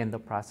I begin the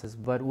process.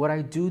 But what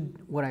I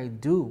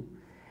do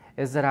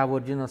is that I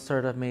would,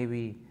 sort of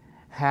maybe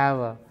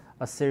have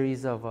a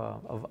series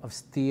of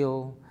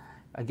steel,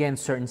 again,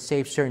 there's a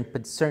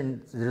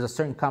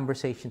certain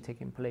conversation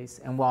taking place.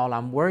 And while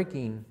I'm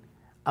working,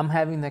 I'm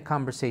having that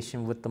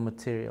conversation with the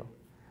material.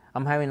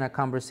 I'm having a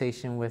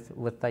conversation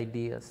with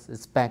ideas.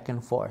 It's back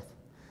and forth.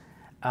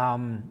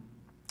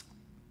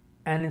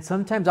 And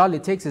sometimes all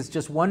it takes is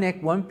just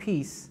one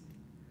piece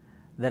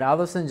that all of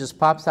a sudden just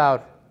pops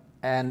out,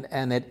 and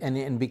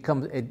it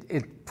becomes,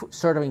 it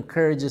sort of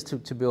encourages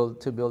to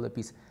build a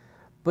piece.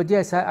 But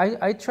yes,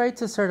 I try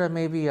to sort of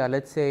maybe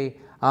let's say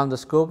on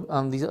these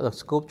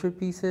sculpture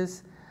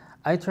pieces,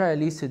 I try at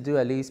least to do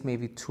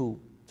maybe two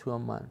a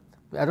month.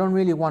 I don't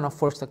really want to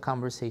force the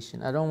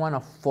conversation. I don't want to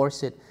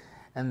force it.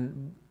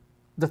 And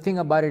the thing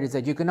about it is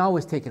that you can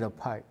always take it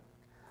apart,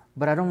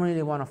 but I don't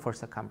really want to force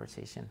the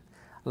conversation.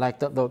 Like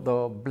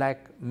the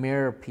Black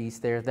Mirror piece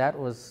there,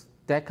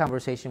 that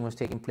conversation was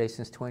taking place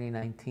since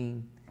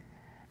 2019,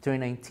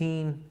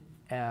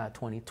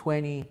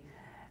 2020,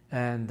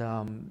 and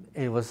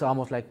it was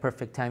almost like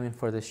perfect timing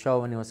for the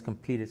show, and it was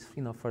completed,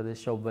 for the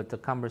show. But the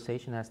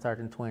conversation had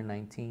started in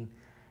 2019,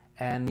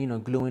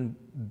 and gluing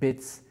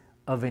bits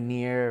of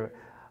veneer,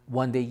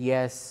 one day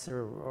yes,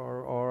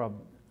 or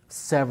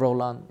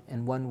several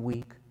in 1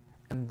 week,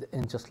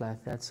 and just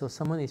like that. So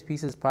some of these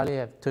pieces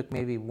probably took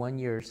maybe 1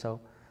 year or so.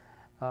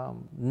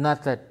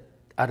 Not that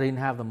I didn't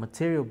have the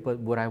material, but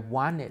what I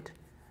wanted,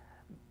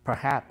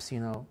 perhaps,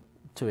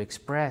 to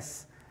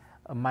express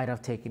might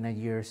have taken a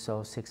year or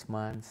so, 6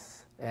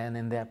 months. And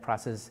in that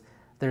process,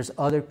 there's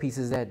other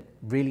pieces that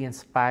really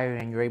inspire,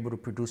 and you're able to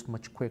produce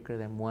much quicker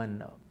than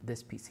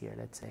this piece here,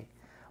 let's say.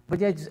 But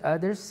yeah,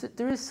 there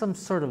is some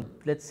sort of,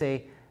 let's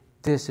say,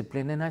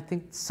 discipline, and I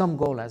think some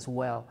goal as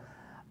well,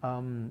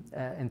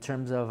 in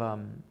terms of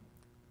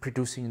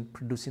producing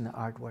the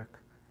artwork.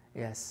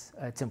 Yes,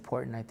 it's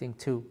important, I think,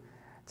 too,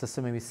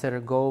 to maybe set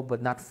a goal,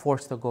 but not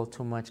force the goal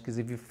too much. Because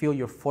if you feel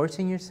you're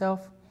forcing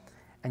yourself,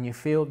 and then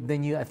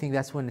I think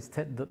that's when it's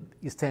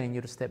telling you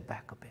to step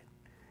back a bit,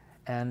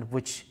 and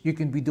which you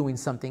can be doing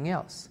something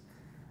else.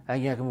 I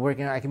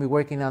can be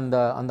working on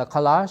the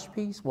collage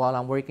piece while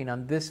I'm working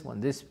on this one.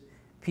 This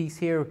piece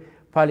here,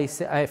 probably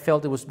I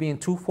felt it was being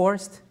too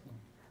forced.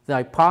 Then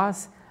I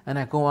pause and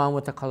I go on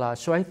with the collage.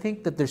 So I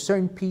think that there's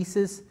certain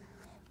pieces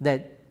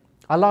that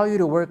allow you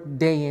to work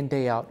day in,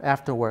 day out.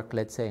 After work,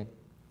 let's say,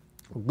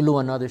 glue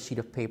another sheet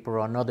of paper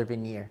or another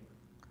veneer.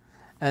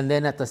 And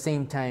then at the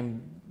same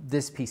time,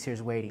 this piece here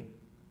is waiting.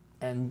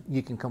 And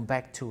you can come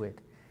back to it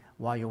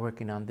while you're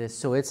working on this.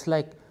 So it's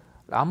like,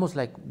 almost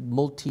like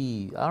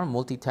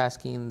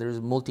multitasking, there's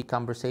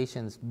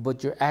multi-conversations,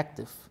 but you're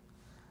active.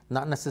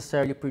 Not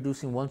necessarily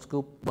producing one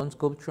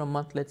sculpture a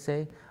month, let's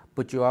say,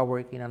 but you are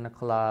working on a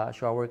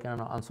collage, you are working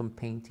on some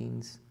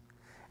paintings.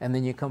 And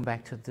then you come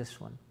back to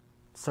this one,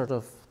 sort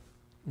of,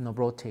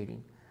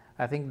 rotating.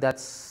 I think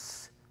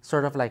that's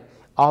sort of like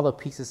all the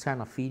pieces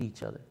kind of feed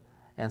each other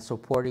and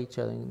support each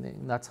other.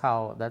 And that's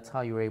how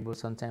you're able,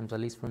 sometimes, at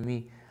least for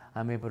me,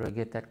 I'm able to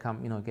get that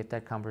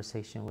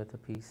conversation with the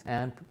piece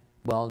and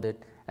weld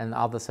it, and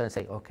all of a sudden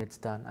say, okay, it's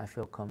done. I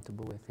feel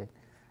comfortable with it.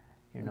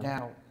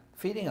 Now,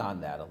 feeding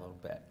on that a little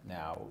bit.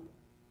 Now,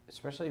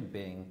 especially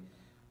being,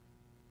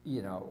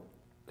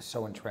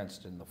 so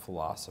entrenched in the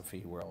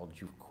philosophy world,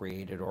 you've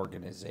created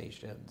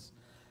organizations,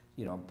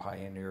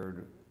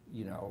 pioneered,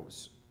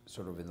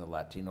 sort of in the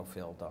Latino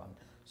field on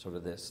sort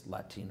of this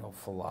Latino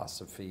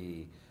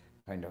philosophy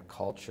kind of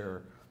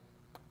culture.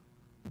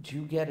 Do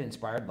you get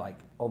inspired, like,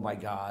 oh my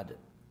God,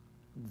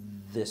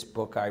 this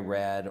book I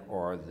read,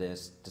 or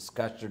this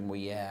discussion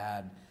we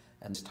had,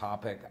 and this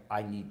topic,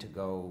 I need to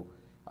go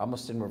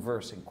almost in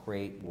reverse and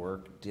create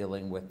work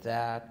dealing with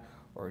that?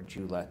 Or do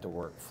you let the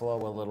work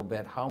flow a little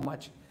bit? How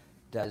much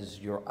does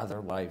your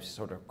other life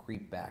sort of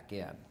creep back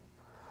in?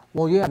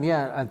 Well,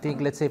 yeah. I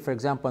think, let's say, for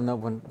example,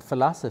 when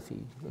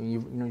philosophy,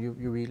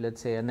 you read,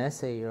 let's say, an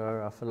essay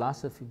or a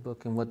philosophy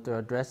book, and what they're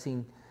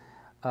addressing,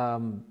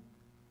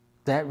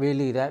 that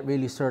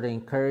really sort of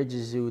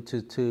encourages you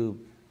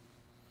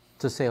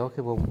to say,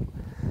 okay, well,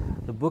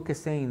 the book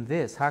is saying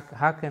this.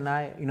 How can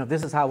I,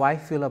 this is how I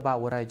feel about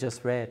what I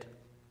just read,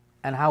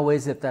 and how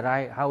is it that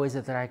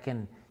I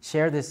can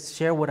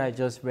share what I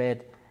just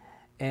read,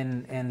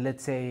 in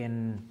let's say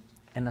in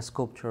a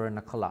sculpture or in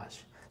a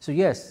collage. So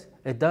yes,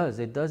 It does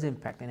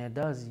impact, and it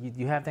does.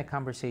 You have that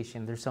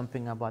conversation. There's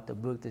something about the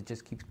book that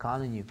just keeps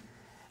calling you.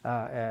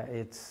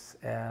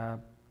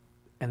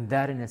 And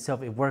that in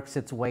itself, it works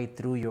its way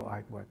through your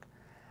artwork,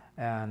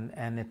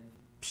 and it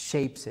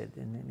shapes it,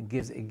 and it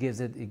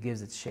gives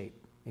it shape,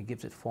 it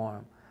gives it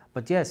form.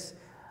 But yes,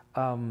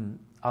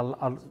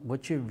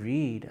 what you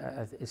read,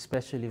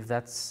 especially if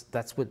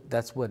that's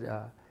what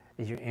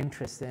is your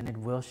interest in, it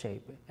will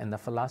shape it, and the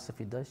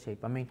philosophy does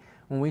shape. I mean,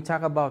 when we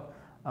talk about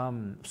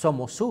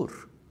Somos Sur,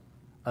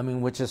 I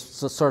mean, which is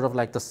sort of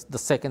like the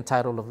second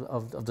title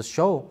of the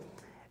show,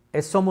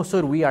 it's Somos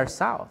Sur, we are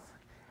South.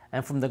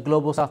 And from the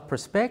Global South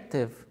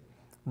perspective,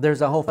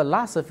 there's a whole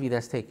philosophy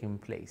that's taking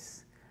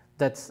place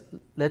that's,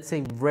 let's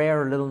say,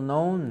 rare or little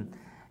known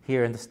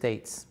here in the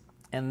States.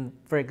 And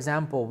for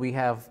example, we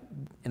have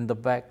in the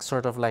back,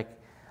 sort of like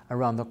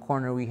around the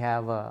corner, we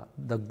have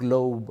the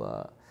globe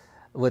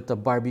with the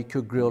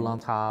barbecue grill on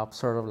top,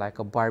 sort of like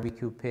a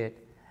barbecue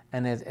pit.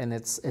 And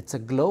it's a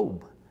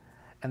globe.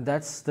 And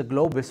that's the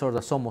globe is sort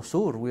of Somos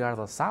Sur, we are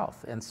the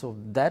South. And so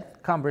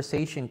that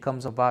conversation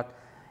comes about,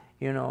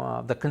 you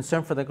know, the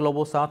concern for the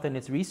Global South and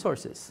its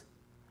resources.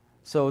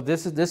 So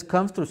this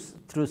comes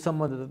through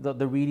some of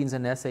the readings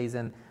and essays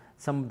and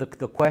some of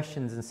the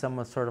questions and some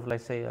of sort of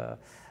like say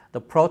the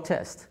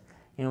protest.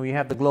 You know, you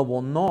have the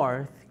Global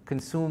North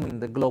consuming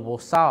the Global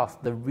South,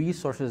 the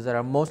resources that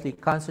are mostly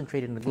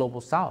concentrated in the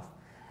Global South,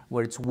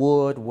 whether it's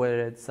wood,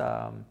 whether it's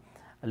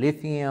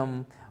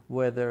lithium,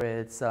 whether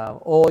it's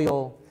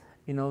oil,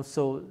 you know.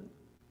 So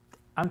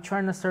I'm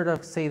trying to sort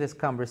of say this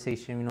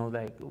conversation, you know,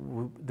 like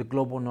the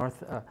Global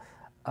North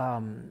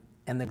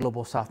and the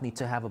Global South need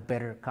to have a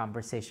better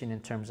conversation in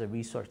terms of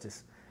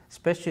resources,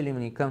 especially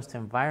when it comes to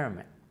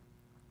environment,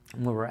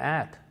 where we're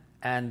at.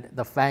 And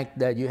the fact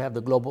that you have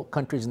the global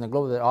countries in the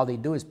globe that all they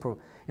do is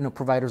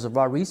providers of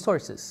raw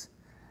resources,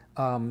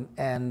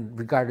 and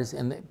regardless,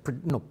 and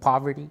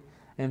poverty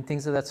and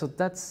things like that. So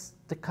that's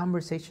the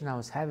conversation I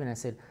was having. I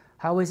said,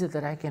 how is it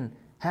that I can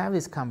have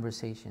this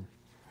conversation?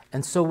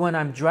 And so when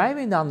I'm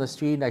driving down the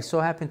street, I so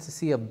happen to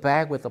see a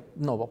bag with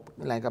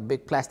like a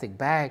big plastic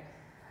bag.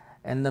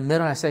 In the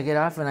middle, I said, get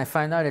off, and I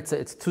find out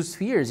it's two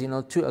spheres,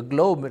 a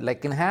globe,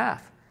 like in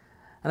half.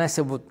 And I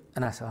said, oh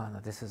no,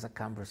 this is a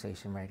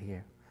conversation right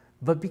here.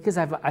 But because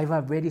I've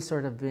already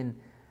sort of been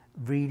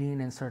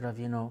reading and sort of,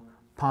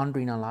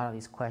 pondering a lot of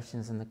these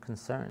questions and the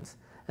concerns.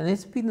 And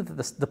it's been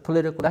the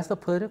political, that's the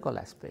political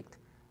aspect.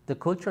 The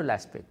cultural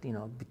aspect,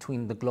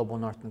 between the Global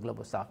North and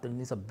Global South. There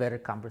needs a better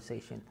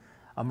conversation,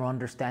 a more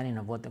understanding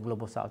of what the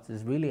Global South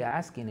is really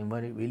asking and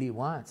what it really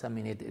wants. I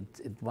mean,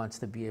 it wants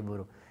to be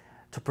able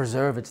to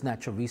preserve its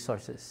natural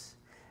resources.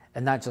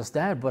 And not just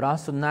that, but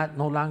also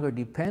no longer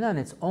depend on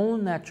its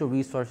own natural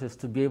resources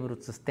to be able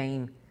to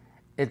sustain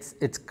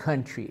its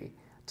country,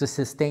 to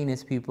sustain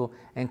its people,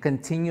 and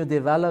continue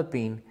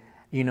developing,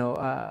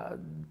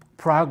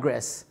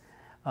 progress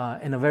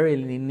in a very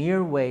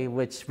linear way,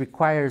 which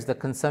requires the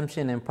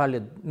consumption and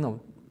probably,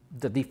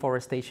 the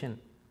deforestation.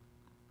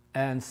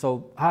 And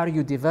so how do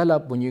you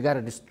develop when you got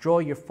to destroy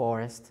your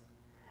forest?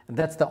 And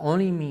that's the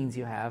only means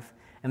you have,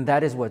 and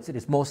that is what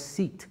is most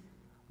sought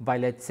by,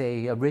 let's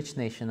say, a rich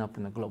nation up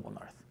in the Global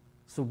North.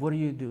 So what do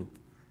you do?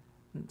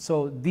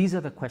 So these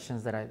are the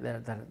questions that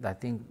I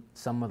think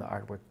some of the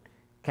artwork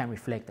can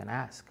reflect and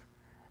ask.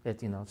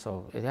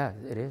 So yeah,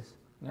 it is.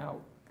 Now,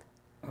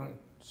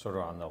 sort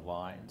of on the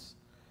lines,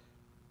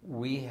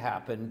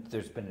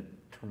 there's been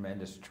a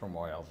tremendous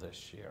turmoil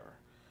this year,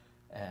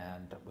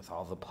 and with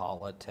all the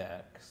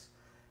politics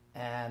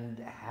and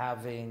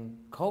having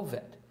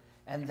COVID,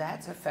 and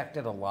that's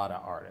affected a lot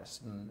of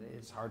artists, and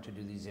it's hard to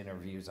do these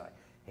interviews. I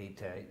hate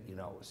to,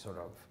 sort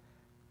of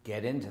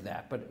get into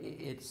that, but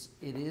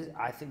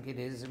I think it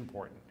is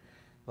important,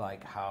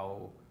 like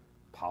how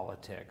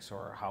politics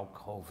or how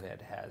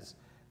COVID has,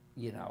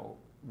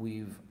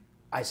 we've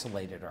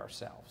isolated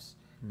ourselves.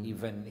 Mm-hmm.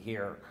 Even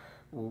here,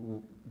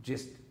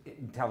 just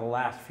until the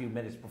last few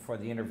minutes before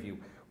the interview,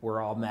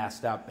 we're all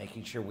masked up,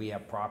 making sure we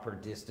have proper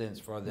distance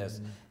for this,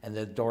 mm-hmm. and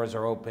the doors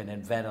are open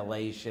and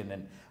ventilation.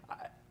 And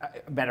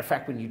matter of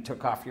fact, when you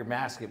took off your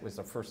mask, it was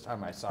the first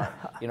time I saw,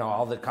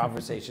 all the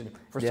conversation,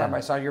 first time I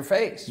saw your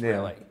face,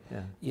 really.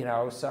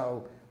 Yeah.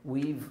 So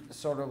we've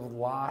sort of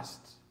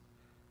lost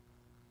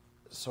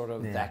sort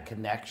of that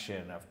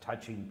connection of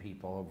touching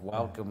people, of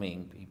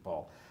welcoming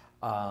people.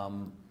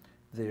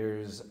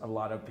 There's a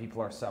lot of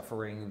people are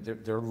suffering,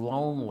 they're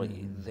lonely,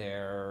 mm-hmm.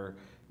 They're,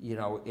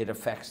 it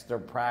affects their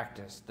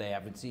practice, they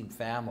haven't seen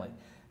family.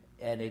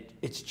 And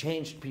it's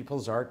changed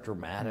people's art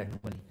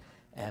dramatically,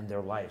 mm-hmm. and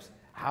their lives.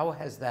 How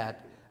has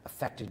that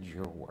affected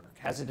your work?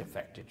 Has it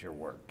affected your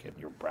work and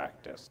your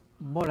practice?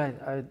 Well,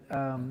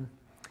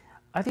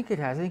 I think it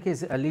has. I think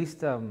it's at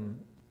least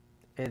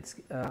it's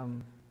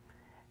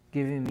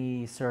giving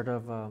me sort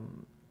of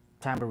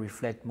time to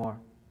reflect more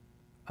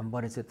on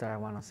what is it that I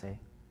want to say,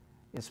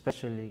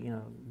 especially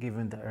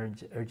given the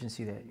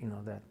urgency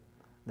that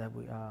that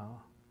we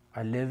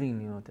are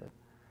living,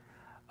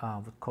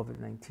 with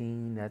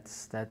COVID-19.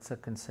 That's a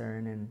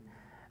concern, and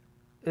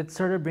it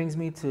sort of brings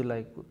me to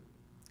like.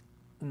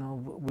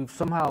 We've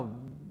somehow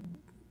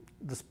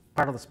this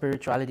part of the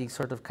spirituality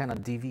sort of kind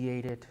of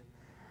deviated,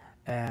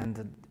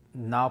 and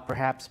now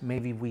perhaps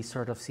maybe we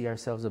sort of see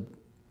ourselves,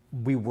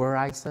 we were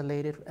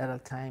isolated at a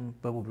time,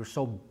 but we were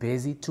so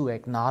busy to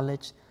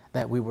acknowledge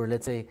that we were,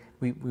 let's say,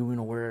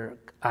 we're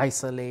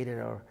isolated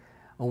or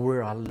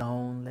we're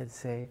alone, let's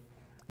say.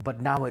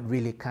 But now it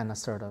really kind of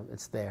sort of,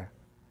 it's there.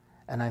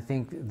 And I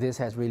think this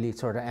has really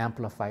sort of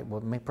amplified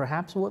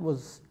perhaps what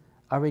was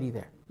already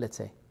there, let's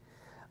say.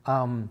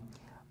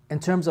 In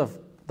terms of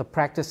the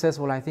practices,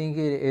 well, I think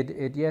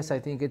yes, I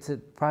think it's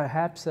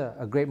perhaps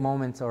a great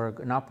moment or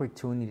an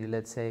opportunity,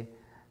 let's say,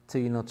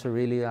 to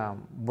really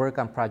work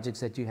on projects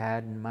that you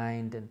had in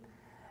mind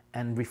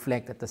and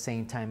reflect at the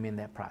same time in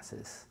that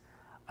process.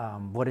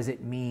 What does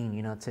it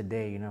mean,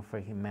 today, for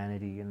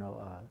humanity,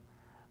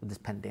 with this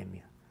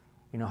pandemic?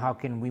 How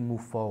can we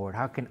move forward?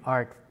 How can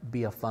art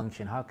be a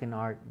function? How can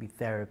art be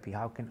therapy?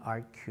 How can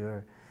art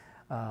cure,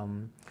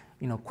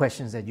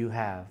 questions that you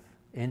have,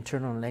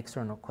 internal and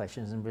external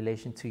questions in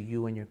relation to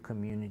you and your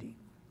community?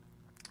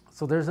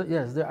 So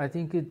I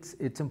think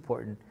it's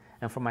important.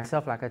 And for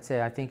myself, like I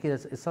said, I think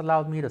it's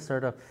allowed me to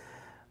sort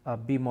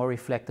of be more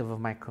reflective of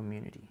my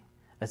community.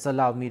 It's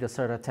allowed me to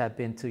sort of tap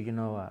into,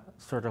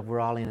 sort of we're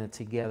all in it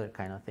together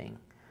kind of thing.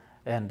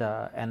 And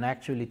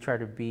actually try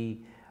to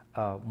be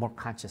more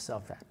conscious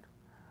of that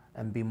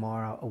and be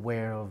more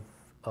aware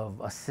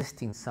of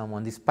assisting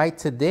someone. Despite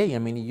today, I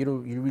mean,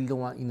 you really don't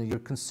want, you're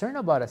concerned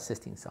about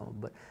assisting someone,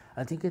 but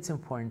I think it's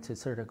important to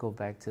sort of go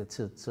back to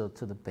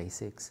the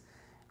basics.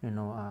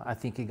 I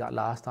think it got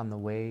lost on the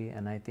way,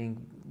 and I think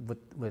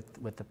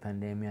with the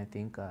pandemic, I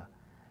think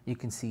you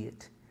can see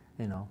it.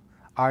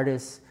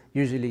 Artists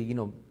usually,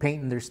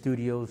 paint in their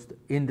studios,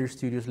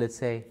 let's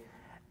say,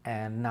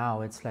 and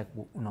now it's like,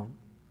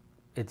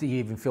 you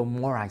even feel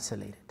more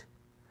isolated,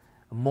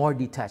 more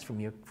detached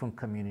from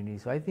community.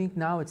 So I think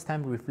now it's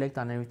time to reflect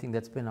on everything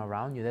that's been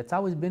around you. That's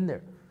always been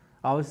there.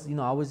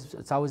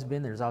 It's always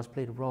been there. It's always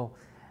played a role,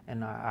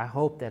 and I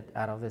hope that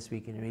out of this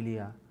we can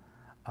really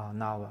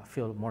now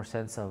feel more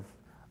sense of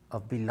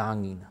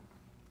belonging.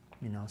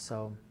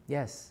 So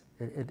yes,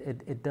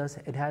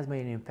 it has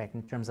made an impact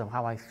in terms of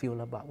how I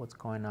feel about what's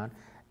going on,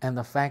 and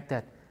the fact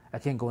that,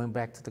 again, going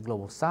back to the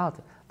Global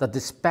South, the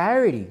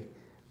disparity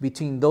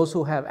between those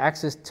who have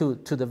access to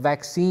the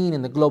vaccine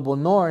in the Global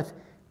North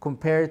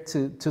compared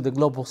to the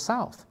Global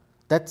South.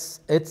 That's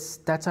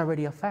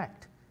already a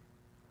fact.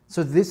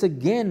 So this,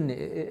 again,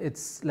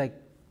 it's like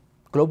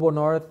Global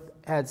North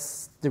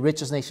has, the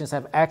richest nations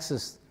have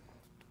access,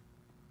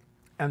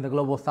 and the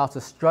Global South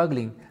is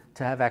struggling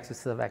to have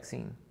access to the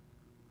vaccine.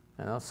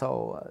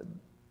 So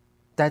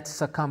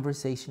that's a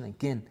conversation,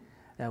 again,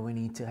 that we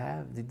need to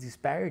have, the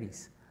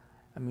disparities.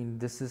 I mean,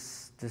 this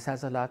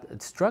has a lot,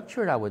 it's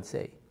structured, I would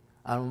say.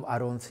 I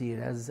don't see it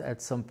as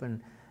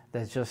something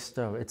that's just,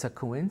 it's a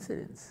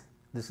coincidence.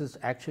 This is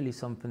actually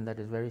something that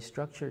is very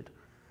structured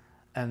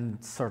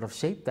and sort of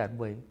shaped that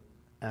way.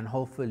 And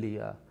hopefully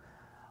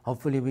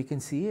we can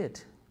see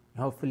it.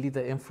 Hopefully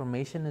the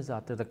information is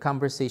out there. The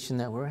conversation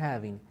that we're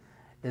having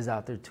is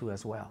out there too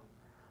as well.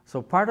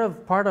 So part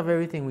of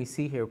everything we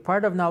see here,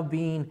 part of now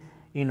being,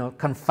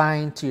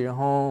 confined to your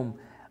home,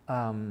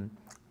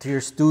 to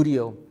your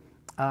studio,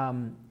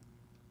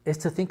 is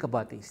to think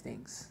about these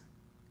things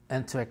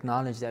and to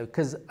acknowledge that,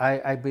 because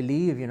I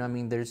believe,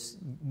 there's,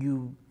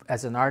 you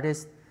as an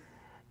artist,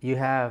 you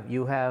have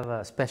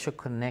a special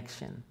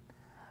connection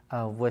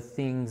with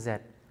things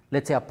that,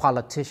 let's say, a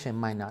politician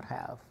might not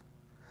have.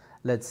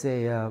 Let's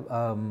say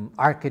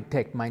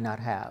architect might not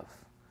have.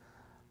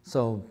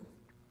 So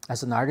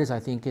as an artist, I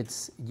think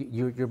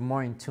you're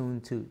more in tune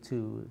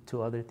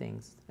to other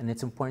things, and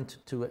it's important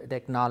to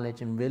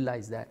acknowledge and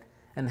realize that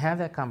and have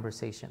that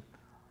conversation,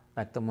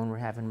 like the one we're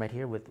having right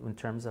here in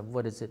terms of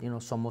what is it,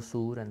 Somos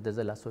Sur and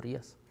Desde Las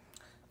Orillas.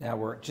 Now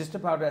we're just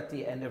about at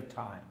the end of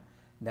time.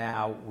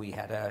 Now you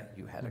had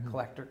a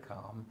collector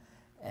come,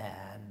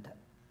 and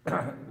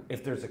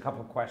if there's a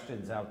couple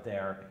questions out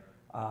there,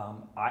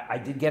 I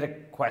did get a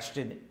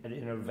question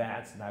in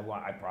advance, and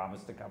I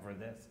promised to cover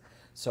this.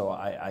 So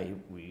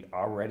we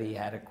already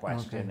had a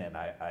question, okay, and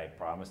I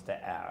promised to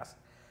ask.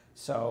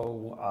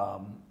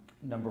 So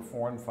number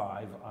 4 and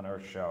 5 on our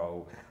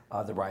show,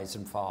 the Rise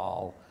and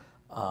Fall,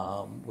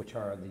 which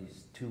are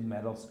these 2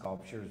 metal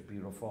sculptures,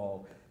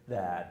 beautiful,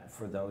 that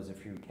for those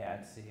of you who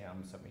can't see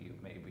them, some of you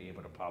may be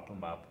able to pop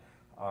them up,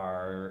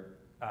 are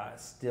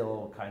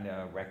still kind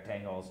of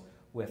rectangles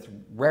with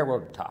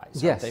railroad ties.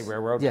 Yes. Aren't they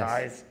railroad yes.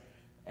 ties?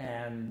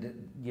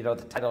 And the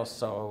title's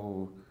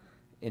so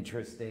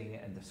interesting,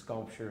 and the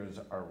sculptures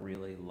are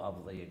really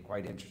lovely and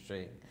quite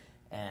interesting,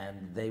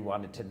 and they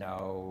wanted to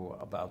know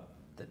about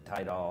the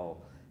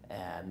title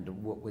and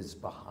what was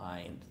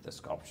behind the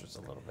sculptures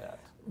a little bit.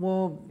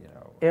 Well,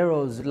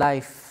 arrows,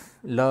 life,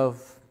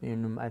 love.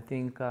 I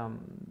think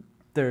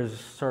there's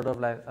sort of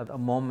like a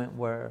moment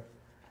where,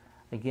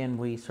 again,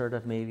 we sort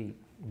of maybe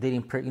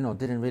didn't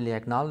really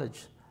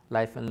acknowledge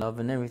life and love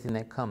and everything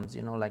that comes.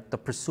 Like the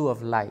pursuit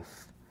of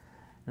life.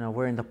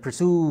 We're in the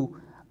pursuit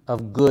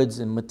of goods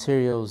and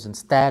materials and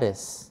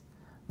status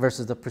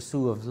versus the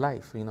pursuit of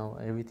life.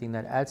 Everything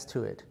that adds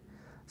to it.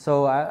 So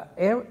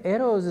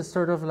Eros is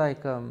sort of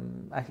like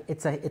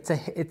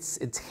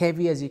it's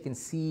heavy, as you can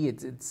see.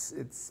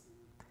 It's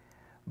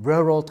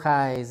railroad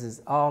ties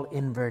is all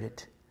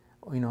inverted,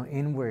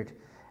 inward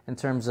in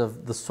terms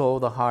of the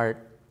soul, the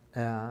heart,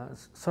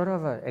 sort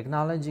of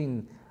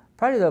acknowledging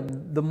probably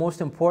the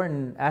most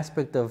important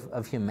aspect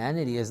of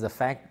humanity is the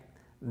fact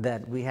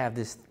that we have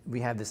this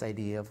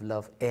idea of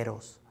love,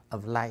 eros,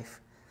 of life,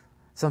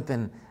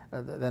 something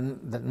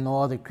that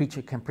no other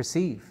creature can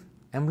perceive,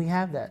 and we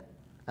have that.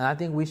 And I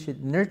think we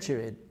should nurture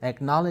it,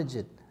 acknowledge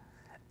it,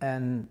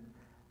 and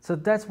so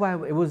that's why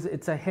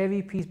it's a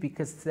heavy piece,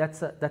 because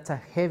that's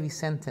a heavy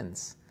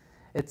sentence.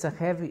 It's a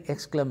heavy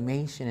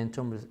exclamation in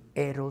terms of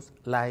eros,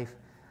 life,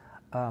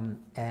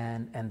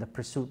 and the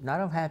pursuit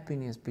not of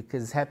happiness,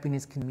 because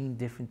happiness can mean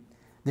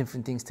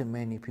different things to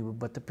many people,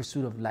 but the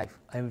pursuit of life,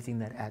 everything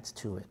that adds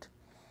to it.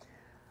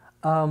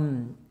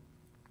 And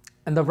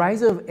the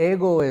rise of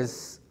ego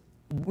is,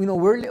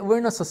 we're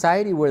in a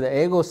society where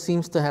the ego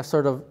seems to have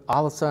sort of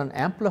all of a sudden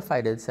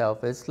amplified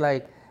itself. It's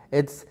like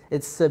it's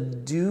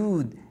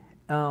subdued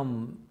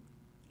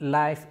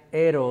life,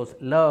 eros,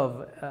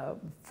 love,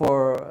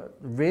 for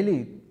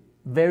really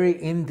very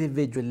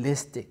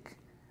individualistic,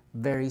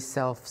 very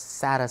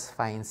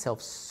self-satisfying,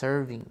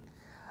 self-serving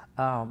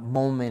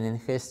moment in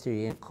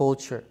history and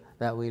culture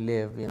that we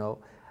live,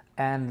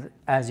 And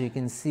as you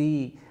can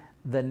see,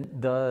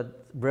 the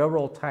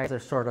railroad ties are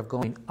sort of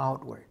going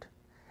outward.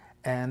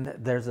 And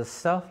there's a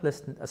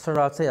selflessness, sort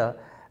of, I'd say,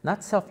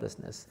 not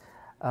selflessness,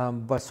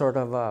 but sort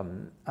of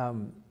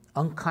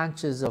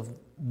unconscious of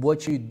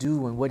what you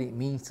do and what it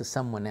means to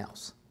someone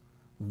else.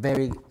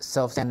 Very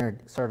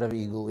self-centered, sort of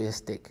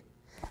egoistic,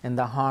 and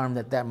the harm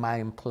that might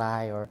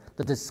imply, or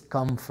the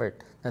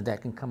discomfort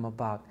that can come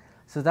about.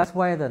 So that's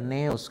why the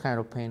nails kind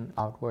of paint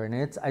outward, and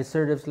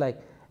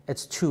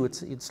it's true.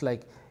 It's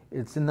like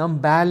it's an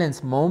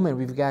unbalanced moment.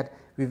 We've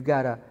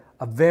got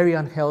a very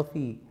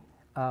unhealthy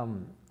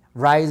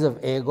rise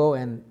of ego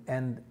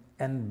and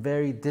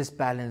very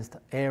disbalanced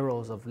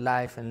eros of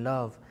life and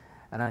love.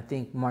 And I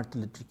think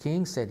Martin Luther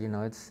King said,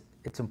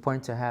 it's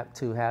important to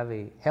have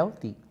a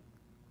healthy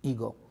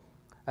ego,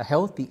 a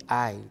healthy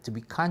I, to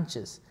be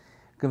conscious.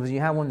 Because when you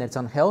have one that's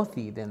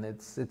unhealthy, then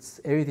it's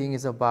everything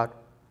is about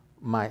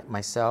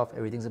myself,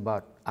 everything's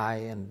about I,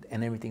 and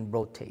everything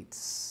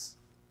rotates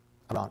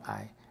around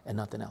I and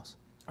nothing else.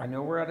 I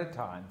know we're out of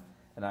time,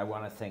 and I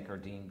want to thank our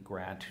Dean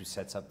Grant, who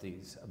sets up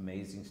these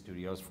amazing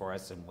studios for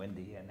us, and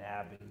Wendy and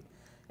Abby,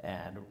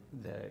 and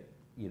the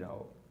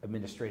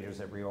administrators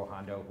at Rio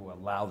Hondo who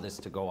allow this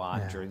to go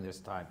on during this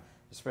time.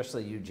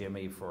 Especially you,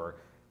 Jimmy, for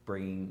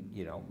bringing,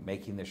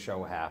 making the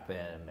show happen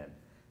and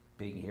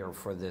being here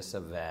for this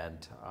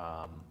event.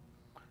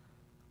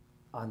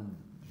 On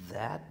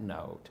that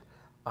note,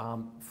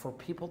 for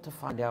people to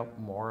find out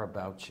more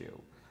about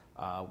you,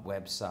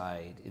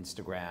 website,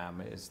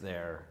 Instagram is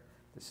there.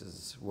 This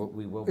is what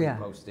we will be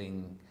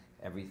posting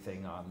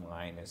everything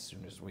online as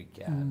soon as we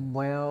can.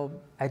 Well,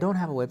 I don't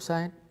have a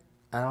website.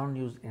 I don't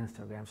use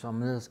Instagram, so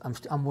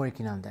I'm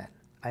working on that.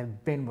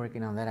 I've been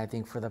working on that, I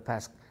think, for the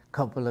past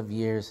couple of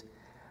years,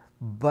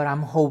 but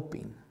I'm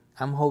hoping.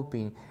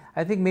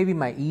 I think maybe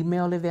my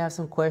email, if they have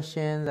some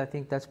questions, I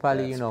think that's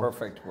probably, That's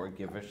perfect. We'll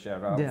give a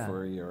shout out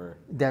for your...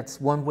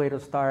 That's one way to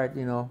start,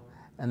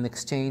 an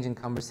exchange and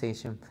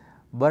conversation.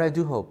 But I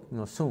do hope,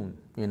 soon,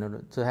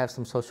 to have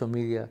some social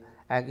media,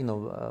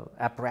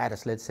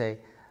 apparatus, let's say,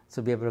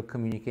 to be able to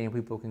communicate and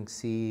people can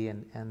see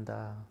and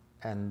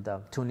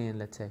tune in,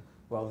 let's say.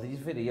 Well, these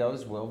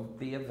videos will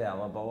be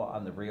available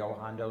on the Rio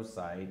Hondo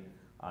site,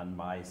 on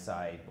my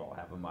site. We'll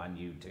have them on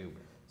YouTube.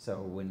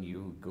 So when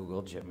you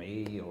Google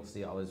Jimmy, you'll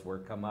see all his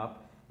work come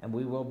up. And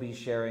we will be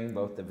sharing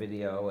both the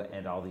video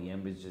and all the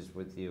images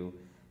with you.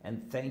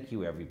 And thank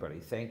you, everybody.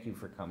 Thank you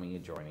for coming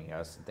and joining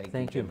us. Thank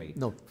you, Jimmy,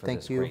 for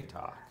this great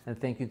talk. And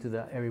thank you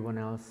to everyone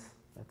else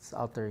that's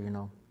out there,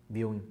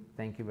 viewing.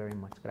 Thank you very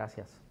much.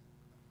 Gracias.